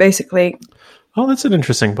is basically... Oh, that's an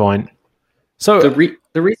interesting point. So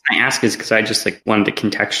the reason I ask is because I just like wanted to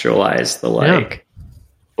contextualize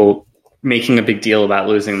the making a big deal about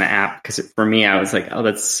losing the app, because for me, I was like, oh,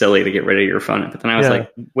 that's silly to get rid of your phone. But then I was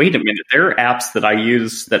like, wait a minute, there are apps that I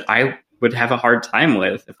use that I would have a hard time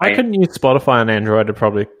with. If I couldn't use Spotify on Android, I'd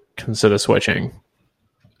probably consider switching.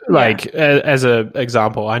 Like, as an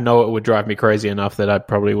example, I know it would drive me crazy enough that I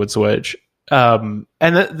probably would switch. And,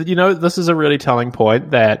 this is a really telling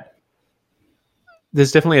point that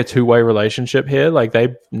there's definitely a two-way relationship here. Like,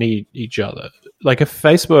 they need each other. Like, if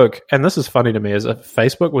Facebook, and this is funny to me, is if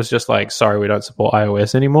Facebook was just like, sorry, we don't support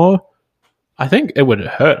iOS anymore, I think it would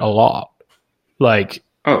hurt a lot. Like,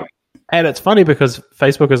 and it's funny because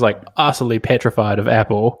Facebook is like utterly petrified of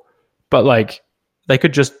Apple, but like they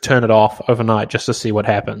could just turn it off overnight just to see what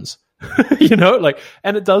happens. And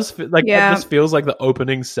it does it just feels like the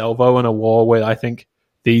opening salvo in a war where I think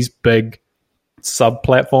these big sub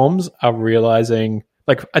platforms are realizing,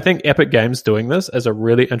 like, I think Epic Games doing this is a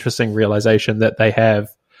really interesting realization that they have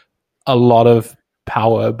a lot of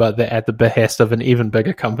power, but they're at the behest of an even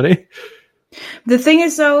bigger company. The thing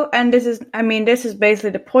is, though, and this is basically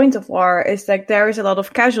the point of war, is like there is a lot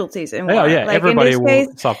of casualties in war. Yeah, like, everybody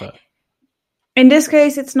will suffer. In this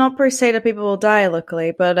case, it's not per se that people will die,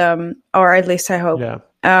 luckily, but or at least I hope. Yeah.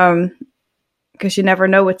 Because you never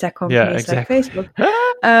know with tech companies like Facebook.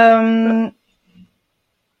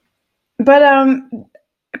 But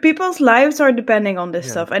people's lives are depending on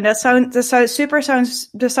this stuff, and that sounds super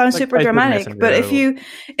like dramatic. But if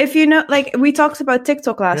you know, like we talked about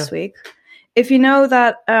TikTok last week, if you know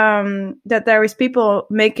that that there is people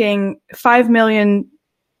making $5 million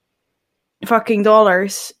fucking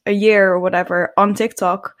dollars a year or whatever on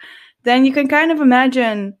TikTok, then you can kind of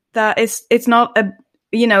imagine that it's not a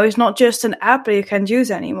it's not just an app that you can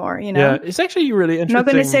use anymore. Yeah, it's actually really interesting. I'm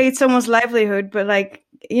not going to say it's someone's livelihood, but like.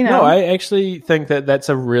 No, I actually think that that's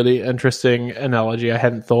a really interesting analogy I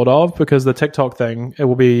hadn't thought of, because the TikTok thing, it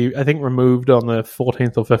will be, I think, removed on the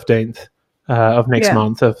 14th or 15th of next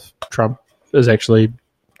month if Trump does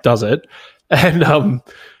it. And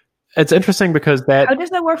it's interesting because that... How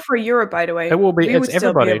does that work for Europe, by the way? It will be, it's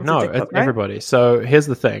everybody. It's everybody. So here's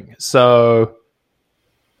the thing. So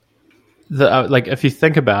if you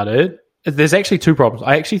think about it, there's actually two problems.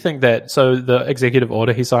 I actually think that, so the executive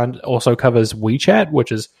order he signed also covers WeChat,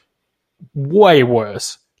 which is way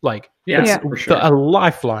worse. Like, for sure. A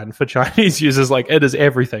lifeline for Chinese users. Like, it is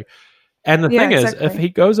everything. And the thing is, if he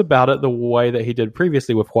goes about it the way that he did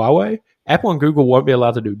previously with Huawei, Apple and Google won't be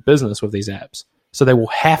allowed to do business with these apps. So they will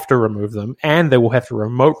have to remove them, and they will have to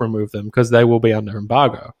remote remove them because they will be under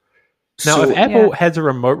embargo. Now, if Apple had to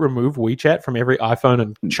remote remove WeChat from every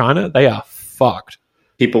iPhone in China, they are fucked.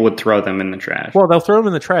 People would throw them in the trash. Well, they'll throw them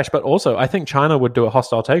in the trash, but also I think China would do a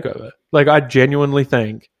hostile takeover. Like, I genuinely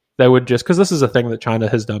think they would just, because this is a thing that China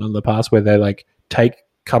has done in the past where they like take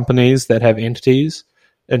companies that have entities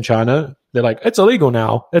in China. They're like, it's illegal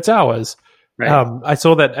now. It's ours. Right. I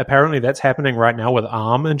saw that apparently that's happening right now with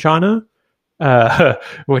Arm in China,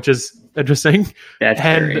 which is interesting. That's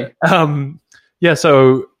scary.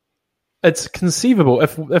 So it's conceivable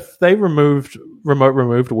if they removed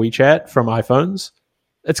WeChat from iPhones,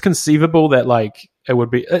 it's conceivable that like it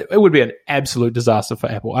would be an absolute disaster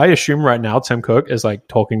for Apple. I assume right now Tim Cook is like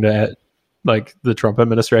talking to like the Trump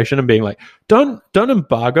administration and being like, don't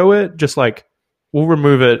embargo it, just like we'll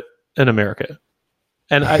remove it in America.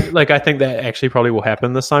 And I think that actually probably will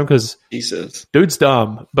happen this time because dude's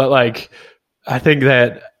dumb, but like I think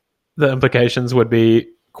that the implications would be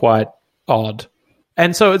quite odd.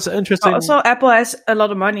 And so it's interesting. Also, Apple has a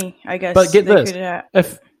lot of money, I guess. But get this,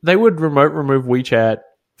 if they would remote remove WeChat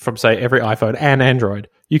from, say, every iPhone and Android,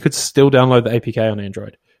 you could still download the APK on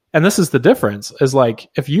Android. And this is the difference, is like,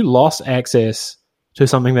 if you lost access to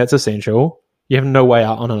something that's essential, you have no way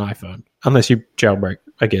out on an iPhone, unless you jailbreak,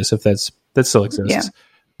 I guess, if that still exists. Yeah.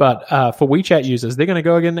 But for WeChat users, they're going to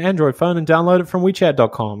go get an Android phone and download it from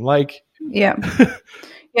WeChat.com. Like, yeah.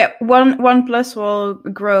 Yeah, OnePlus will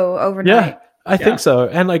grow overnight. Yeah, I think so.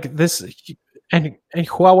 And like this, and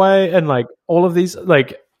Huawei and like all of these,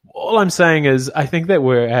 like all I'm saying is I think that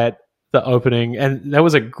we're at the opening, and that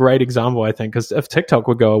was a great example, I think, because if TikTok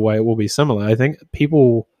would go away, it will be similar. I think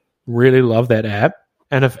people really love that app,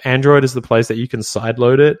 and if Android is the place that you can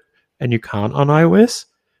sideload it and you can't on iOS,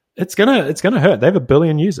 it's gonna hurt. They have 1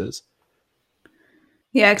 billion users.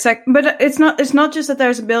 Yeah, exactly. But it's not just that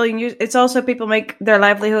there's 1 billion users. It's also people make their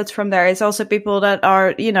livelihoods from there. It's also people that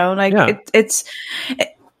are,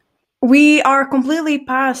 we are completely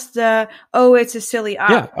past the, it's a silly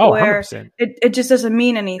app where 100%. It just doesn't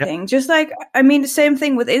mean anything. Yep. Just like, I mean, the same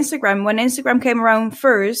thing with Instagram. When Instagram came around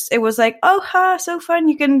first, it was like, so fun.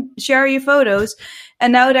 You can share your photos.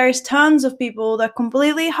 And now there's tons of people that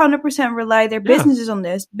completely 100% rely their businesses on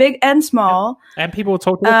this, big and small. Yeah. And people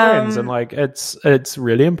talk to their friends, and like, it's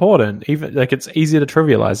really important. Even like, it's easy to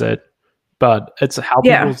trivialize it, but it's how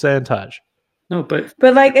people stay in touch. No, but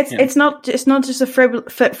like it's not just a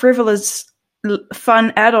frivolous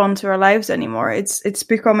fun add-on to our lives anymore. It's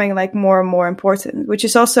becoming like more and more important, which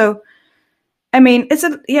is also, I mean, I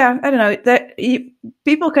don't know that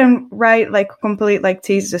people can write like complete like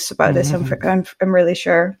theses about this. I'm really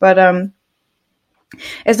sure, but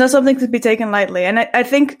it's not something to be taken lightly. And I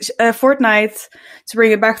think Fortnite, to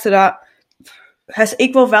bring it back to that, has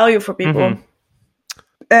equal value for people.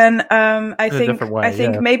 And I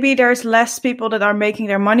think maybe there's less people that are making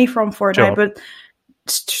their money from Fortnite, but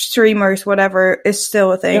streamers, whatever, is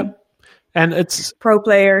still a thing. Yep. And it's pro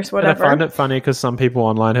players, whatever. And I find it funny because some people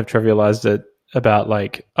online have trivialized it about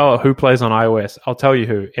like, oh, who plays on iOS? I'll tell you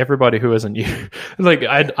who. Everybody who isn't you. Like,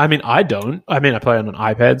 I mean, I don't. I mean, I play on an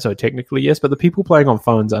iPad, so technically yes, but the people playing on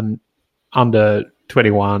phones and under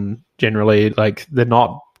 21 generally, like, they're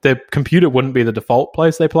not. Their computer wouldn't be the default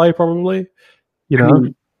place they play, probably. You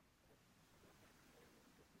know.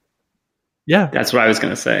 Yeah, that's what I was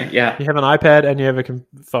going to say. Yeah, you have an iPad and you have a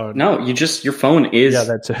phone. No, your phone is. Yeah,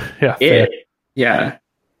 that's it. Yeah, it. Yeah.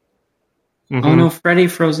 Oh no, Freddie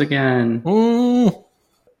froze again. We'll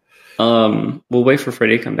wait for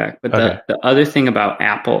Freddie to come back. But the other thing about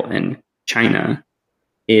Apple and China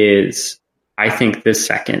is, I think the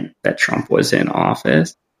second that Trump was in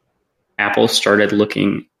office, Apple started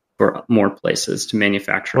looking for more places to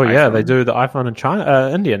manufacture. Well, yeah, they do the iPhone in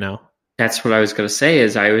China, India now. That's what I was going to say.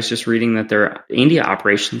 Is I was just reading that their India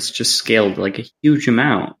operations just scaled like a huge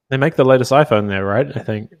amount. They make the latest iPhone there, right? I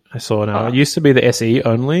think I saw now. It used to be the SE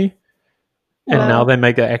only, and now they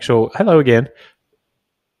make the actual. Hello again.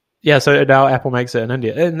 Yeah, so now Apple makes it in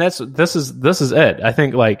India, and this is it. I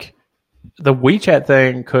think like the WeChat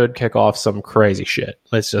thing could kick off some crazy shit.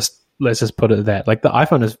 Let's just put it at that. Like the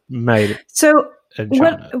iPhone is made. So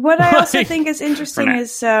what I also think is interesting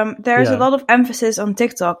is there's a lot of emphasis on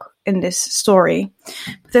TikTok in this story.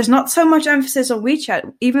 But there's not so much emphasis on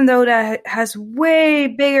WeChat, even though that has way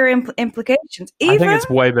bigger implications. Even I think it's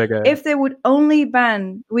way bigger. If they would only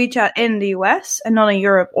ban WeChat in the US and not in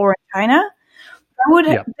Europe or in China,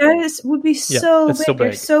 that would be so big.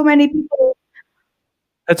 There's so many people.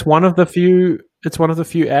 It's one of the few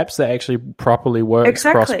apps that actually properly works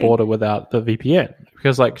cross-border without the VPN.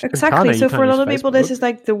 Because like in China, so for a lot of people, this is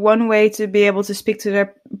like the one way to be able to speak to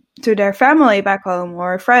their family back home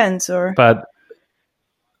or friends. But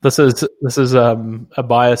this is a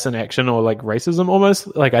bias in action or like racism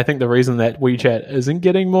almost. Like I think the reason that WeChat isn't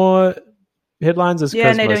getting more headlines is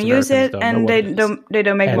because they don't use it and they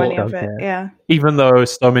don't make money off it. Yeah, even though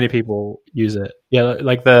so many people use it. Yeah,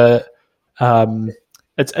 like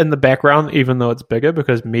it's in the background, even though it's bigger,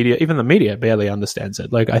 because even the media barely understands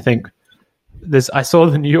it. Like I think I saw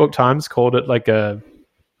the New York Times called it like it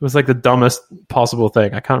was like the dumbest possible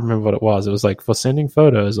thing. I can't remember what it was. It was like for sending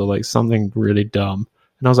photos or like something really dumb.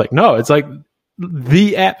 And I was like, no, it's like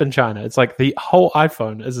the app in China. It's like the whole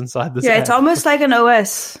iPhone is inside this app. Yeah, it's almost like an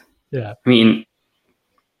OS. Yeah. I mean,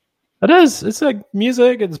 it is. It's like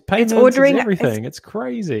music, it's payments, it's everything. It's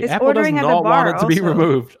crazy. Apple does not want it to be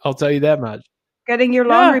removed. I'll tell you that much. Getting your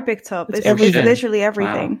laundry picked up. It's literally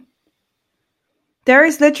everything. Wow. There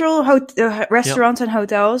is literal restaurants and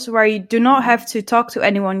hotels where you do not have to talk to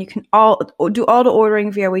anyone. You can do all the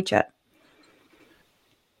ordering via WeChat.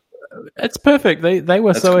 It's perfect. They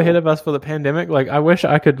were so ahead of us for the pandemic. Like I wish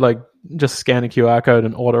I could like just scan a QR code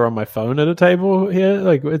and order on my phone at a table here.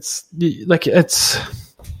 Like it's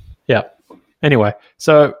yeah. Anyway,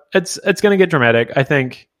 so it's going to get dramatic. I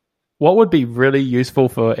think what would be really useful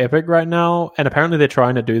for Epic right now, and apparently they're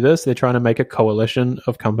trying to do this. They're trying to make a coalition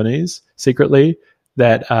of companies secretly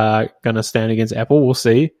that are going to stand against Apple. We'll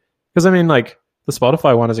see. Because I mean, like the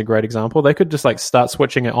Spotify one is a great example. They could just like start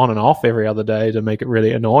switching it on and off every other day to make it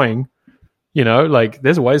really annoying. You know, like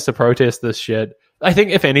there's ways to protest this shit. I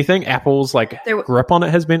think if anything, Apple's like grip on it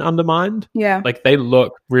has been undermined. Yeah, like they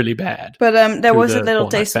look really bad. But there was a little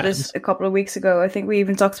taste of this a couple of weeks ago. I think we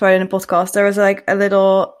even talked about it in a podcast. There was like a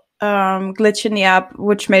little glitch in the app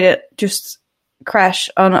which made it just crash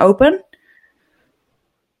on open.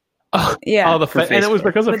 Yeah, and it was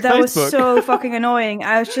because of Facebook. That was so fucking annoying.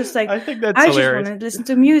 I was just like, I think that's hilarious. Just want to listen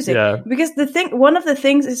to music. Yeah. Because one of the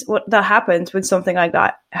things is what that happens when something like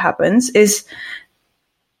that happens is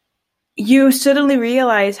you suddenly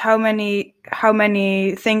realize how many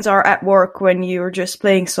things are at work when you're just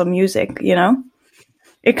playing some music. You know,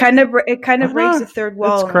 it kind of breaks the third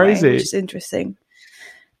wall. It's crazy, which is interesting.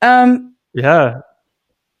 Yeah.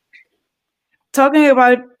 Talking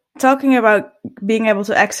about being able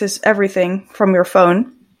to access everything from your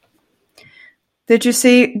phone. Did you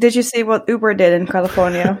see what Uber did in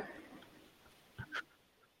California?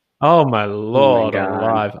 Oh my Lord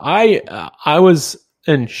alive. I was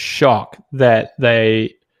in shock that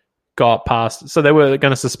they got past. So they were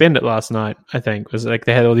going to suspend it last night, I think. It was like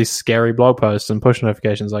they had all these scary blog posts and push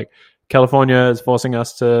notifications like, California is forcing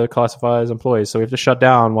us to classify as employees, so we have to shut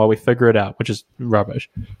down while we figure it out, which is rubbish,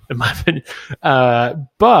 in my opinion.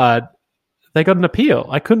 But they got an appeal.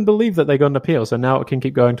 I couldn't believe that they got an appeal, so now it can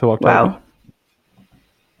keep going to October. Wow.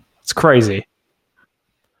 It's crazy.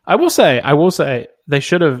 I will say they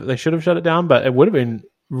should have shut it down, but it would have been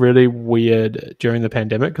really weird during the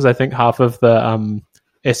pandemic because I think half of the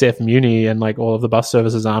SF Muni and like all of the bus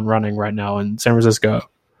services aren't running right now in San Francisco.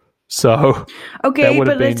 So okay,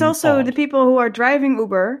 but it's also odd. The people who are driving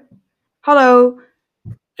Uber. Hello.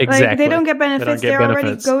 Exactly. Like, they don't get benefits. They're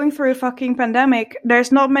already going through a fucking pandemic.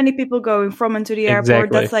 There's not many people going from and to the airport.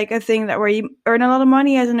 Exactly. That's like a thing that where you earn a lot of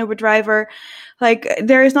money as an Uber driver. Like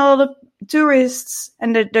there is not a lot of tourists,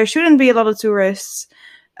 and there shouldn't be a lot of tourists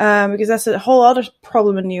because that's a whole other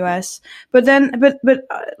problem in the US. But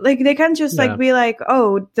like they can't just like be like,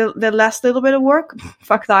 oh, the last little bit of work,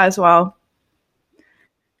 fuck that as well.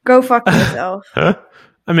 Go fuck yourself.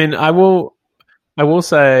 I mean, I will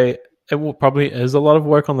say it will probably is a lot of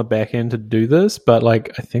work on the back end to do this, but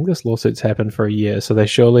like I think this lawsuit's happened for a year, so they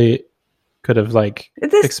surely could have like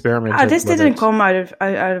experimented. This didn't come out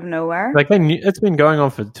of nowhere. Like it's been going on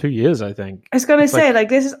for 2 years, I think. I was gonna say like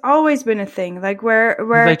this has always been a thing. Like where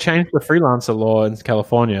they changed the freelancer law in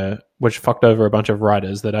California, which fucked over a bunch of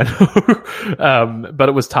riders that I know, but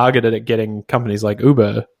it was targeted at getting companies like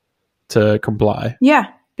Uber to comply. Yeah.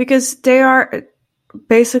 Because they are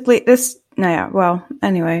basically this. No, yeah. Well,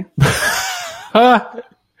 anyway.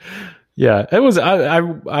 Yeah, it was.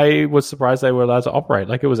 I was surprised they were allowed to operate.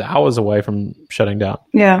 Like it was hours away from shutting down.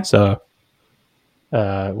 Yeah. So,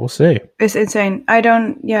 we'll see. It's insane. I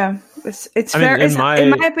don't. Yeah. It's fair. In my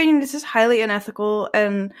opinion, this is highly unethical,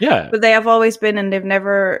 and but they have always been, and they've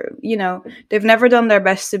never done their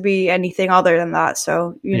best to be anything other than that.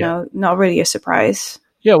 So not really a surprise.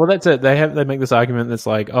 Yeah, well, that's it. They make this argument that's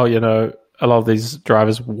like, oh, a lot of these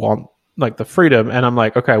drivers want like the freedom, and I'm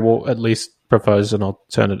like, okay, well, at least propose an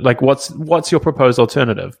alternative. Like, what's your proposed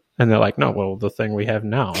alternative? And they're like, no, well, the thing we have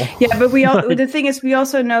now. Yeah, but the thing is, we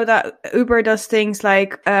also know that Uber does things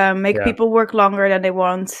like make people work longer than they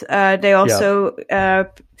want. They also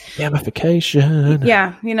gamification.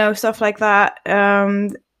 Yeah, stuff like that.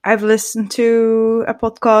 I've listened to a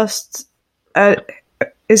podcast.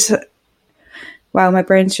 Wow, my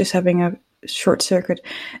brain's just having a short circuit.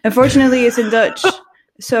 Unfortunately, it's in Dutch,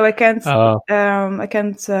 so I can't. I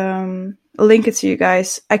can't link it to you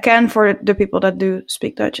guys. I can for the people that do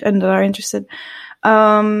speak Dutch and that are interested.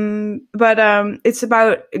 But it's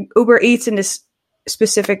about Uber Eats in this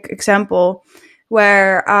specific example,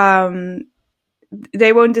 where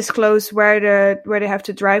they won't disclose where they have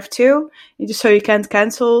to drive to, so you can't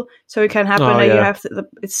cancel. So it can happen that you have to.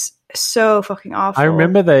 It's so fucking awful. I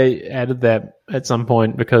remember they added that at some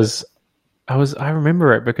point because I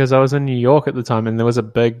remember it because I was in New York at the time and there was a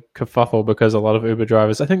big kerfuffle because a lot of Uber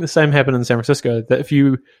drivers, I think the same happened in San Francisco, that if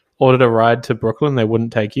you ordered a ride to Brooklyn, they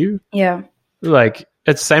wouldn't take you. Yeah. Like,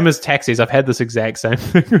 it's same as taxis. I've had this exact same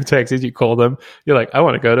thing with taxis. You call them, you're like, I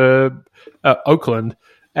want to go to Oakland.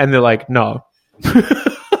 And they're like, no.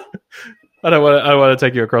 I don't want to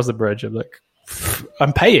take you across the bridge. I'm like,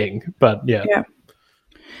 I'm paying, but yeah.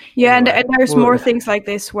 Yeah, and there's more things like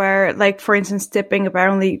this where, like, for instance, tipping,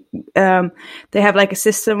 apparently they have like a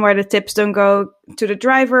system where the tips don't go to the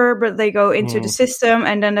driver, but they go into the system,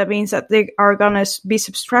 and then that means that they are going to be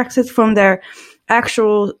subtracted from their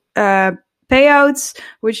actual payouts,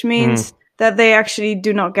 which means that they actually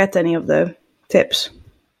do not get any of the tips.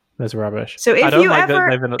 That's rubbish. So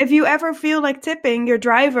if you ever feel like tipping your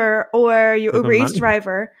driver or your Uber Eats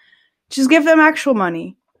driver, just give them actual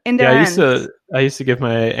money. I used to give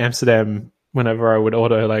my Amsterdam whenever I would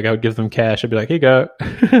order, like I would give them cash. I'd be like, here you go.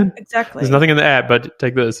 Exactly. There's nothing in the app, but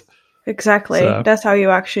take this. Exactly. So. That's how you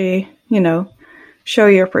actually, show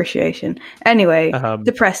your appreciation. Anyway,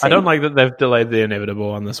 depressing. I don't like that they've delayed the inevitable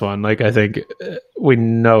on this one. Like, I think we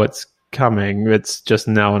know it's coming. It's just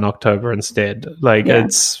now in October instead. Like,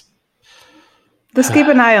 it's... Let's keep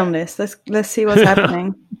an eye on this. Let's see what's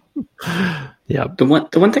happening. Yeah. The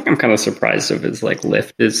one thing I'm kind of surprised of is like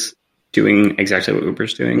Lyft is doing exactly what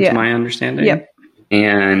Uber's doing, to my understanding. Yep.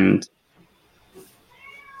 And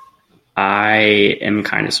I am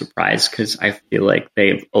kind of surprised because I feel like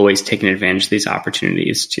they've always taken advantage of these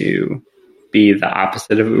opportunities to be the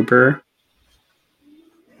opposite of Uber.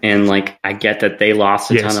 And like, I get that they lost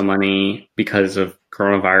a ton of money because of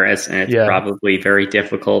coronavirus, and it's probably very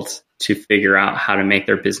difficult to figure out how to make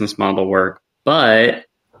their business model work. But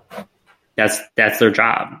that's their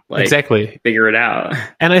job. Like, exactly. Figure it out.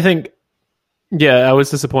 And I think Yeah, I was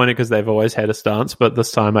disappointed because they've always had a stance, but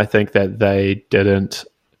this time I think that they didn't.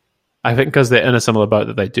 I think because they're in a similar boat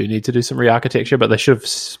that they do need to do some re-architecture, but they should have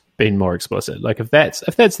been more explicit. Like if that's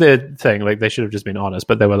their thing, like they should have just been honest.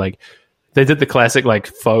 But they were like, they did the classic like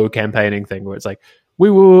faux campaigning thing where it's like,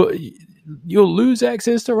 you'll lose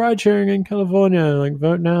access to ride sharing in California. Like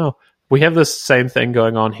vote now. We have this same thing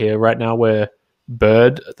going on here right now where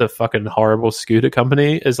Bird, the fucking horrible scooter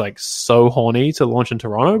company, is like so horny to launch in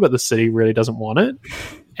Toronto, but the city really doesn't want it,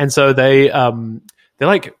 and so they're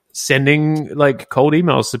like sending like cold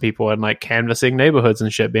emails to people and like canvassing neighborhoods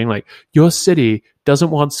and shit, being like, your city doesn't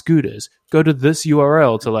want scooters. Go to this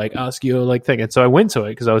URL to like ask your like thing. And so I went to it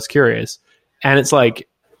because I was curious, and it's like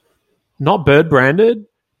not Bird branded,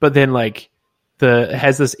 but then like it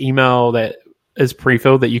has this email that is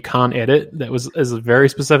pre-filled that you can't edit that is very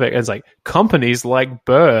specific. It's like companies like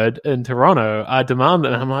Bird in Toronto are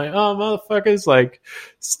demanding. And I'm like, oh motherfuckers, like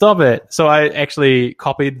stop it. So I actually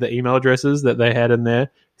copied the email addresses that they had in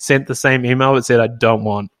there, sent the same email that said I don't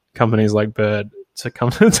want companies like Bird to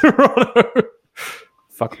come to Toronto.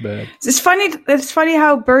 Fuck Bird. It's funny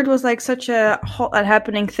how Bird was like such a hot and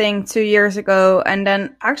happening thing 2 years ago, and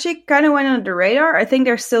then actually kind of went under the radar. I think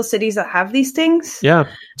there's still cities that have these things. Yeah,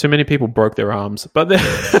 too many people broke their arms, but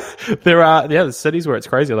there are the cities where it's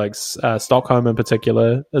crazy. Like Stockholm in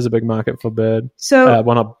particular is a big market for Bird. So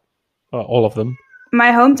all of them.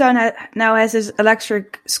 My hometown now has this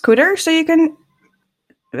electric scooter, so you can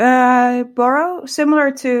borrow, similar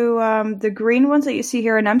to the green ones that you see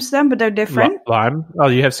here in Amsterdam, but they're different. Lime? Oh,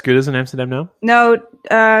 you have scooters in Amsterdam now? No,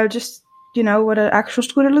 just what an actual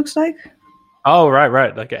scooter looks like. Oh,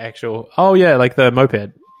 right, like an actual. Oh, yeah, like the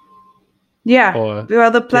moped. Yeah,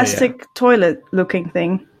 the plastic toilet looking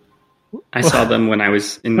thing. I saw them when I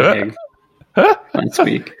was in the egg last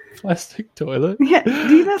week. Plastic toilet. Yeah,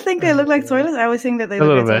 do you not think they look like toilets? I always think that they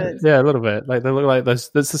look like toilets. Yeah, a little bit. Like they look like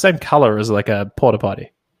this. It's the same color as like a porta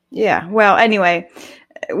potty. Yeah. Well, anyway,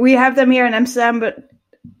 we have them here in Amsterdam, but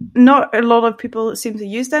not a lot of people seem to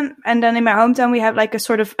use them. And then in my hometown, we have like a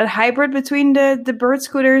sort of a hybrid between the Bird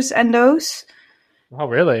scooters and those. Oh,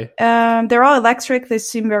 really? They're all electric. They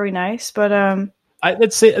seem very nice, but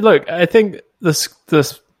let's see. Look, I think this.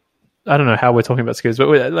 I don't know how we're talking about scooters, but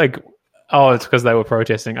it's because they were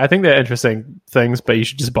protesting. I think they're interesting things, but you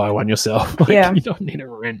should just buy one yourself. You don't need a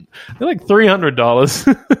rent. They're like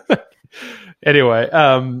 $300. Anyway,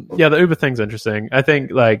 the Uber thing's interesting. I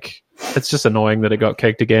think like it's just annoying that it got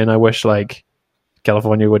kicked again. I wish like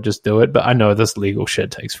California would just do it, but I know this legal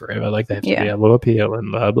shit takes forever. Like they have to be able to appeal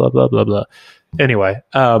and blah blah blah blah blah. Anyway,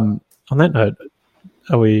 on that note,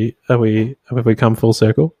 have we come full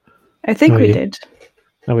circle? I think we did.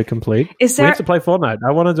 Are we complete? We have to play Fortnite.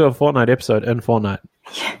 I want to do a Fortnite episode in Fortnite.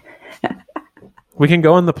 We can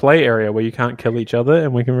go in the play area where you can't kill each other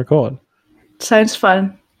and we can record. Sounds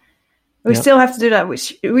fun. We still have to do that. We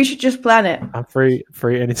should just plan it. I'm free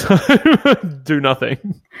anytime. Do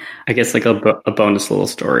nothing. I guess like a bonus little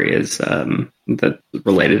story is that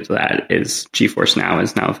related to that is GeForce Now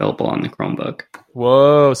is now available on the Chromebook.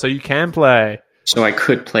 Whoa! So you can play. So I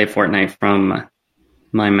could play Fortnite from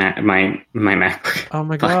my MacBook. Oh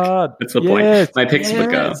my god! That's the point. My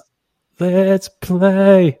Pixel Go. Let's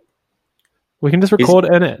play. We can just record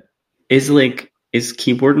in it. Is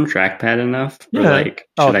keyboard and trackbad enough? Yeah. Or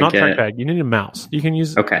should I get trackpad. You need a mouse. You can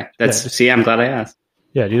use. Okay, see, I'm glad I asked.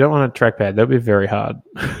 Yeah, you don't want a trackpad. That would be very hard.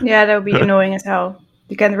 Yeah, that would be annoying as hell.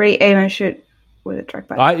 You can't really aim and shoot with a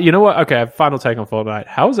trackpad. You know what? Okay, final take on Fortnite.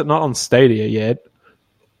 How is it not on Stadia yet?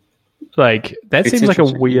 Like that seems like a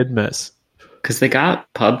weird miss. Because they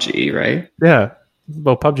got PUBG, right? Yeah.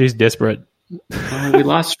 Well, PUBG's desperate. Oh, we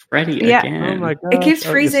lost Freddy again. Oh my god! It keeps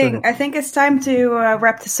freezing. I think it's time to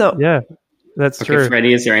wrap this up. Yeah. That's true.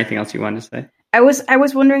 Freddy, is there anything else you wanted to say? I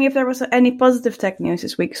was wondering if there was any positive tech news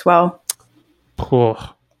this week as well. Oh,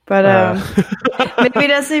 but maybe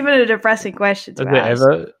that's even a depressing question to ask.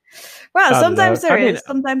 Well, sometimes there is.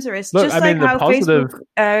 Sometimes there is. Look, just like how Facebook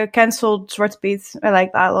cancelled Zwarte-Piet. I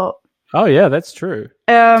like that a lot. Oh yeah, that's true.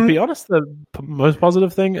 To be honest, the most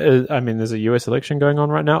positive thing is, there's a US election going on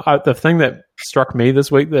right now. The thing that struck me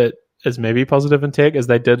this week that is maybe positive in tech is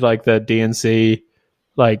they did like the DNC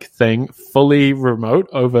thing fully remote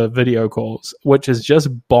over video calls, which is just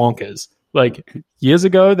bonkers. Like years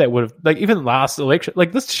ago, that would have even last election,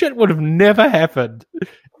 this shit would have never happened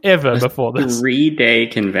ever before this 3-day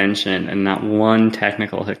convention and not one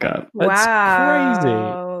technical hiccup. That's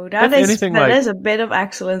crazy. That is a bit of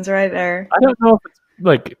excellence right there. I don't know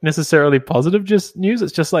if it's necessarily positive just news.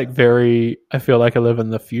 It's just very, I feel like I live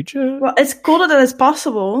in the future. Well, it's cool that it's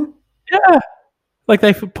possible. Yeah.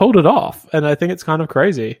 They pulled it off, and I think it's kind of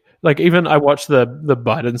crazy. Like, even I watched the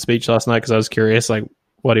Biden speech last night because I was curious, like,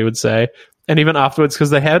 what he would say. And even afterwards, because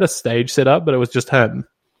they had a stage set up, but it was just him.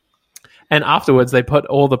 And afterwards, they put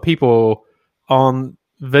all the people on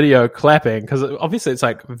video clapping, because obviously it's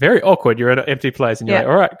like very awkward. You're in an empty place and you're like,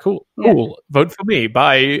 all right, cool, vote for me,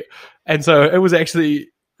 bye. And so it was actually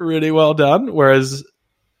really well done. Whereas,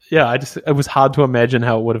 yeah, it was hard to imagine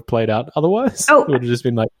how it would have played out otherwise. It would have just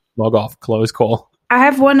been like log off, close call. I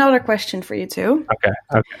have one other question for you too.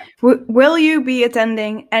 Okay. Will you be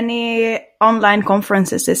attending any online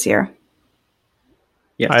conferences this year?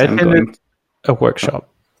 Yes, I attended a workshop.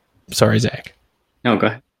 Sorry, Zach. No, go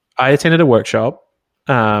ahead. I attended a workshop.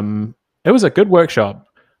 It was a good workshop.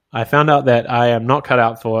 I found out that I am not cut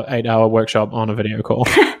out for 8-hour workshop on a video call.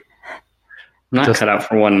 I'm not cut out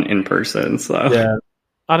for one in person, so yeah.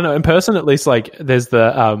 I don't know. In person, at least, like there's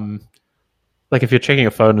the like if you're checking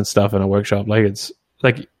a phone and stuff in a workshop, like it's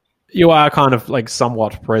like you are kind of like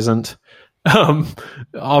somewhat present.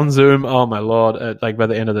 On Zoom, oh my lord! Like by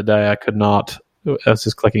the end of the day, I could not. I was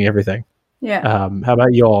just clicking everything. Yeah. How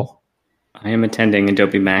about y'all? I am attending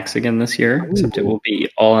Adobe Max again this year, except it will be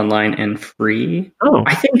all online and free. Oh,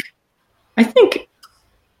 I think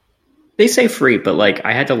they say free, but like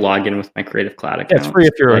I had to log in with my Creative Cloud account. Yeah, it's free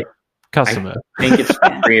if you're a customer. I think it's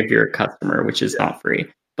free if you're a customer, which is not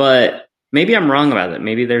free. But maybe I'm wrong about it.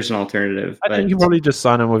 Maybe there's an alternative. I think you probably just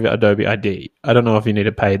sign in with your Adobe ID. I don't know if you need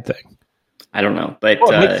a paid thing. I don't know, but it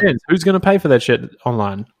makes sense. Who's going to pay for that shit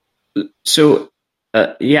online? So,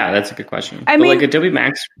 yeah, that's a good question. I mean, like Adobe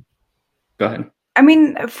Max. Go ahead. I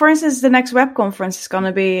mean, for instance, the next web conference is going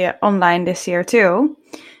to be online this year too.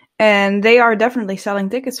 And they are definitely selling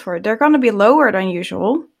tickets for it. They're going to be lower than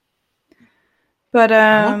usual. But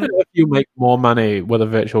I wonder if you make more money with a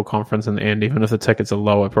virtual conference in the end, even if the ticket's a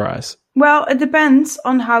lower price. Well, it depends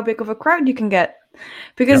on how big of a crowd you can get.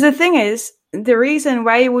 Because the thing is, the reason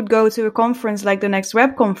why you would go to a conference like the next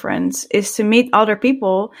web conference is to meet other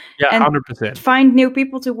people and 100%. Find new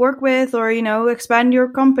people to work with, or expand your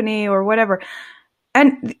company or whatever.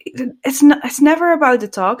 And it's never about the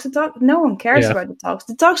talks. No one cares about the talks.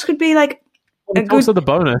 The talks could be like also the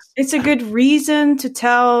bonus. It's a good reason to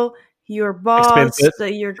tell your boss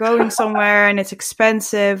that you're going somewhere and it's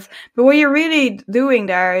expensive. But what you're really doing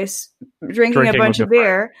there is drinking a bunch of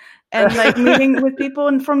beer. And like meeting with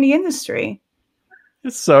people from the industry.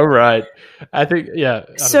 It's so right. I think, yeah.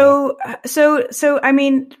 So I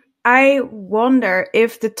mean, I wonder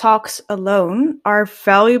if the talks alone are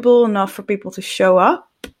valuable enough for people to show up.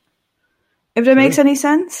 If that makes any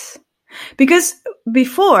sense. Because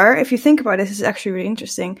before, if you think about it, this is actually really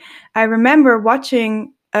interesting. I remember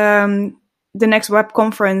watching the next web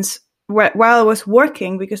conference while I was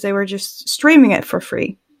working because they were just streaming it for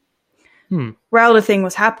free. While the thing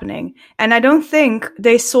was happening. And I don't think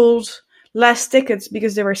they sold less tickets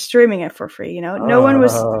because they were streaming it for free. No one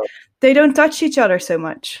was, they don't touch each other so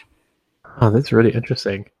much. Oh, that's really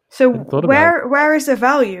interesting. So where is the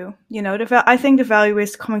value? I think the value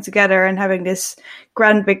is coming together and having this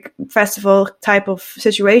grand big festival type of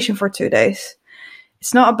situation for 2 days.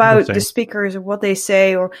 It's not about the speakers or what they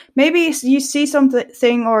say, or maybe you see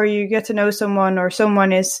something or you get to know someone or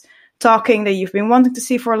someone is talking that you've been wanting to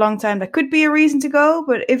see for a long time. That could be a reason to go,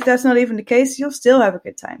 but if that's not even the case, you'll still have a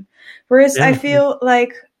good time. Whereas I feel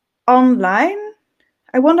like online,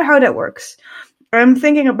 I wonder how that works. I'm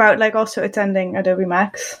thinking about like also attending Adobe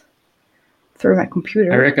Max through my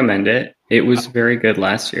computer. I recommend it. It was very good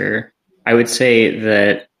last year. I would say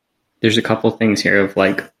that there's a couple things here of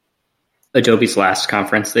like Adobe's last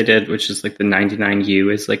conference they did, which is like the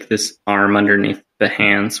 99U, is like this arm underneath the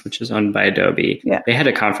hands, which is owned by Adobe. Yeah. They had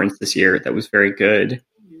a conference this year that was very good.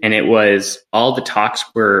 And it was, all the talks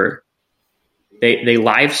were, they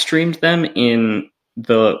live streamed them in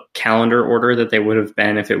the calendar order that they would have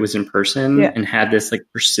been if it was in person, and had this like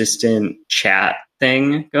persistent chat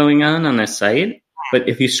thing going on the site. But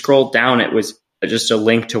if you scroll down, it was just a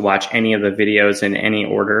link to watch any of the videos in any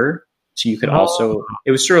order. So you could also,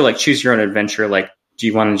 it was sort of like choose your own adventure. Like, do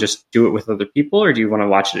you want to just do it with other people, or do you want to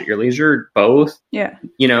watch it at your leisure? Both. Yeah.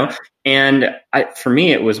 And for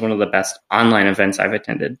me, it was one of the best online events I've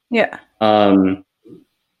attended. Yeah.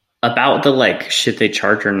 About the like, should they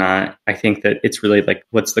charge or not? I think that it's really like,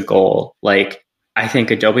 what's the goal? Like, I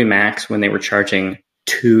think Adobe Max, when they were charging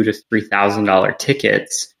 $2,000 to $3,000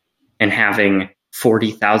 tickets and having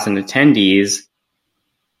 40,000 attendees,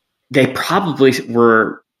 they probably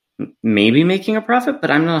were maybe making a profit,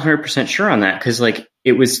 but I'm not 100% sure on that, because like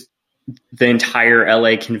it was the entire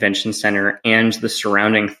LA Convention Center and the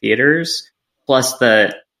surrounding theaters, plus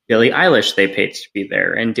the Billie Eilish they paid to be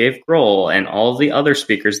there, and Dave Grohl and all the other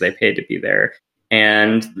speakers they paid to be there.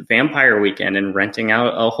 and Vampire Weekend and renting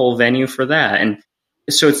out a whole venue for that. And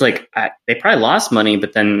so it's like they probably lost money,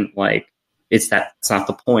 but then like it's not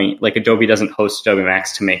the point. Like Adobe doesn't host Adobe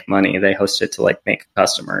Max to make money; they host it to like make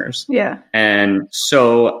customers. Yeah. And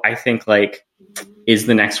so I think like, is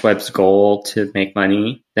the Next Web's goal to make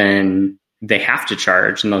money? Then they have to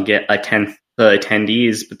charge, and they'll get a tenth the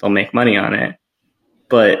attendees, but they'll make money on it.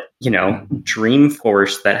 But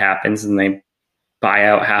Dreamforce, that happens, and they buy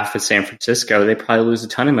out half of San Francisco, they probably lose a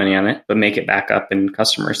ton of money on it, but make it back up in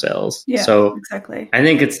customer sales. Yeah, so exactly. I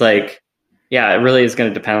think it's like, it really is going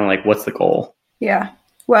to depend on like what's the goal. Yeah.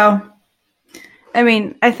 Well, I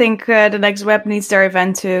mean, I think the Next Web needs their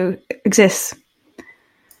event to exist.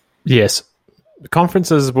 Yes.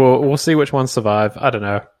 Conferences, we'll see which ones survive. I don't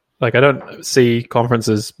know. Like, I don't see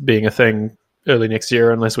conferences being a thing early next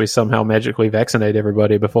year unless we somehow magically vaccinate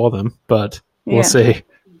everybody before them, but we'll see.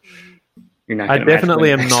 I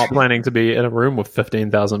definitely am not planning to be in a room with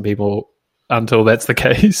 15,000 people until that's the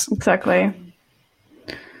case. Exactly.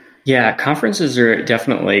 Yeah, conferences are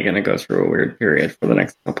definitely going to go through a weird period for the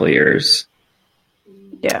next couple of years.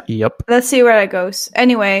 Yeah. Yep. Let's see where that goes.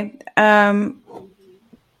 Anyway,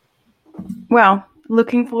 well,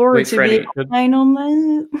 looking forward to being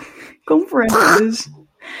online conferences.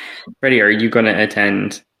 Freddie, are you going to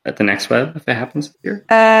attend at the Next Web if it happens this year?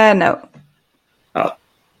 No. Oh.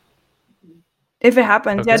 If it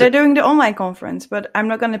happens, they're doing the online conference, but I'm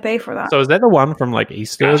not going to pay for that. So is that the one from like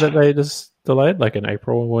Easter that they just delayed, like in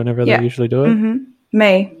April or whenever they usually do it? Mm-hmm.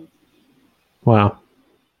 May. Wow.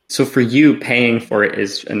 So for you, paying for it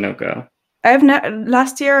is a no-go.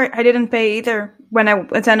 Last year I didn't pay either when I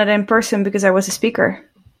attended in person because I was a speaker.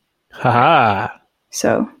 Haha.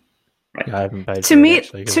 So. Yeah, I haven't paid to me,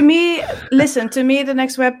 the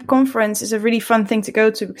Next Web conference is a really fun thing to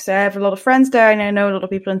go to because I have a lot of friends there and I know a lot of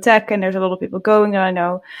people in tech and there's a lot of people going that I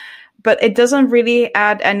know, but it doesn't really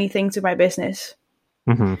add anything to my business.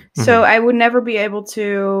 Mm-hmm, so I would never be able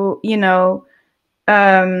to,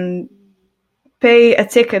 pay a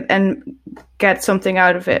ticket and get something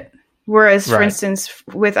out of it. Whereas, for instance,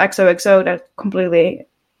 with XOXO, that completely,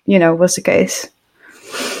 was the case.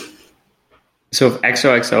 So if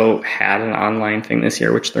XOXO had an online thing this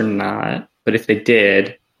year, which they're not, but if they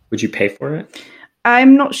did, would you pay for it?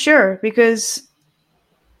 I'm not sure because,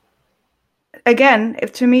 again,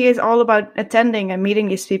 to me, it's all about attending and meeting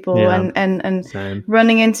these people and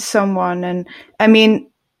running into someone. And I mean,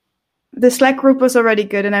 the Slack group was already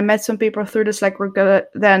good, and I met some people through the Slack group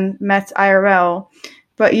that then met IRL.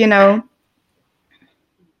 But, I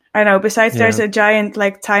know, besides there's a giant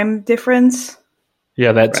time difference.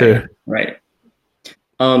 Yeah, that too. Right.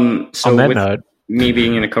 So on that with note, me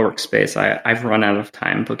being in a co-work space, I've run out of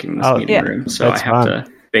time booking this meeting room, so I have to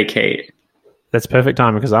vacate. That's perfect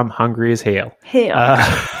time because I'm hungry as hell.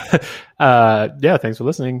 Thanks for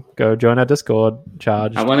listening. Go join our Discord.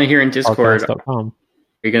 I want to hear in Discord. Are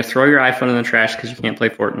you going to throw your iPhone in the trash because you can't play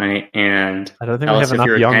Fortnite? And I don't think we have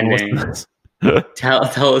enough young listeners.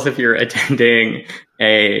 Tell us if you're attending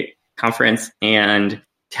a conference and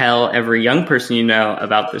tell every young person you know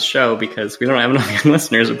about this show because we don't have enough young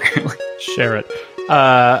listeners apparently. Share it.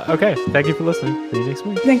 Okay. Thank you for listening. See you next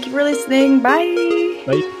week. Thank you for listening. Bye.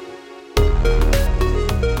 Bye.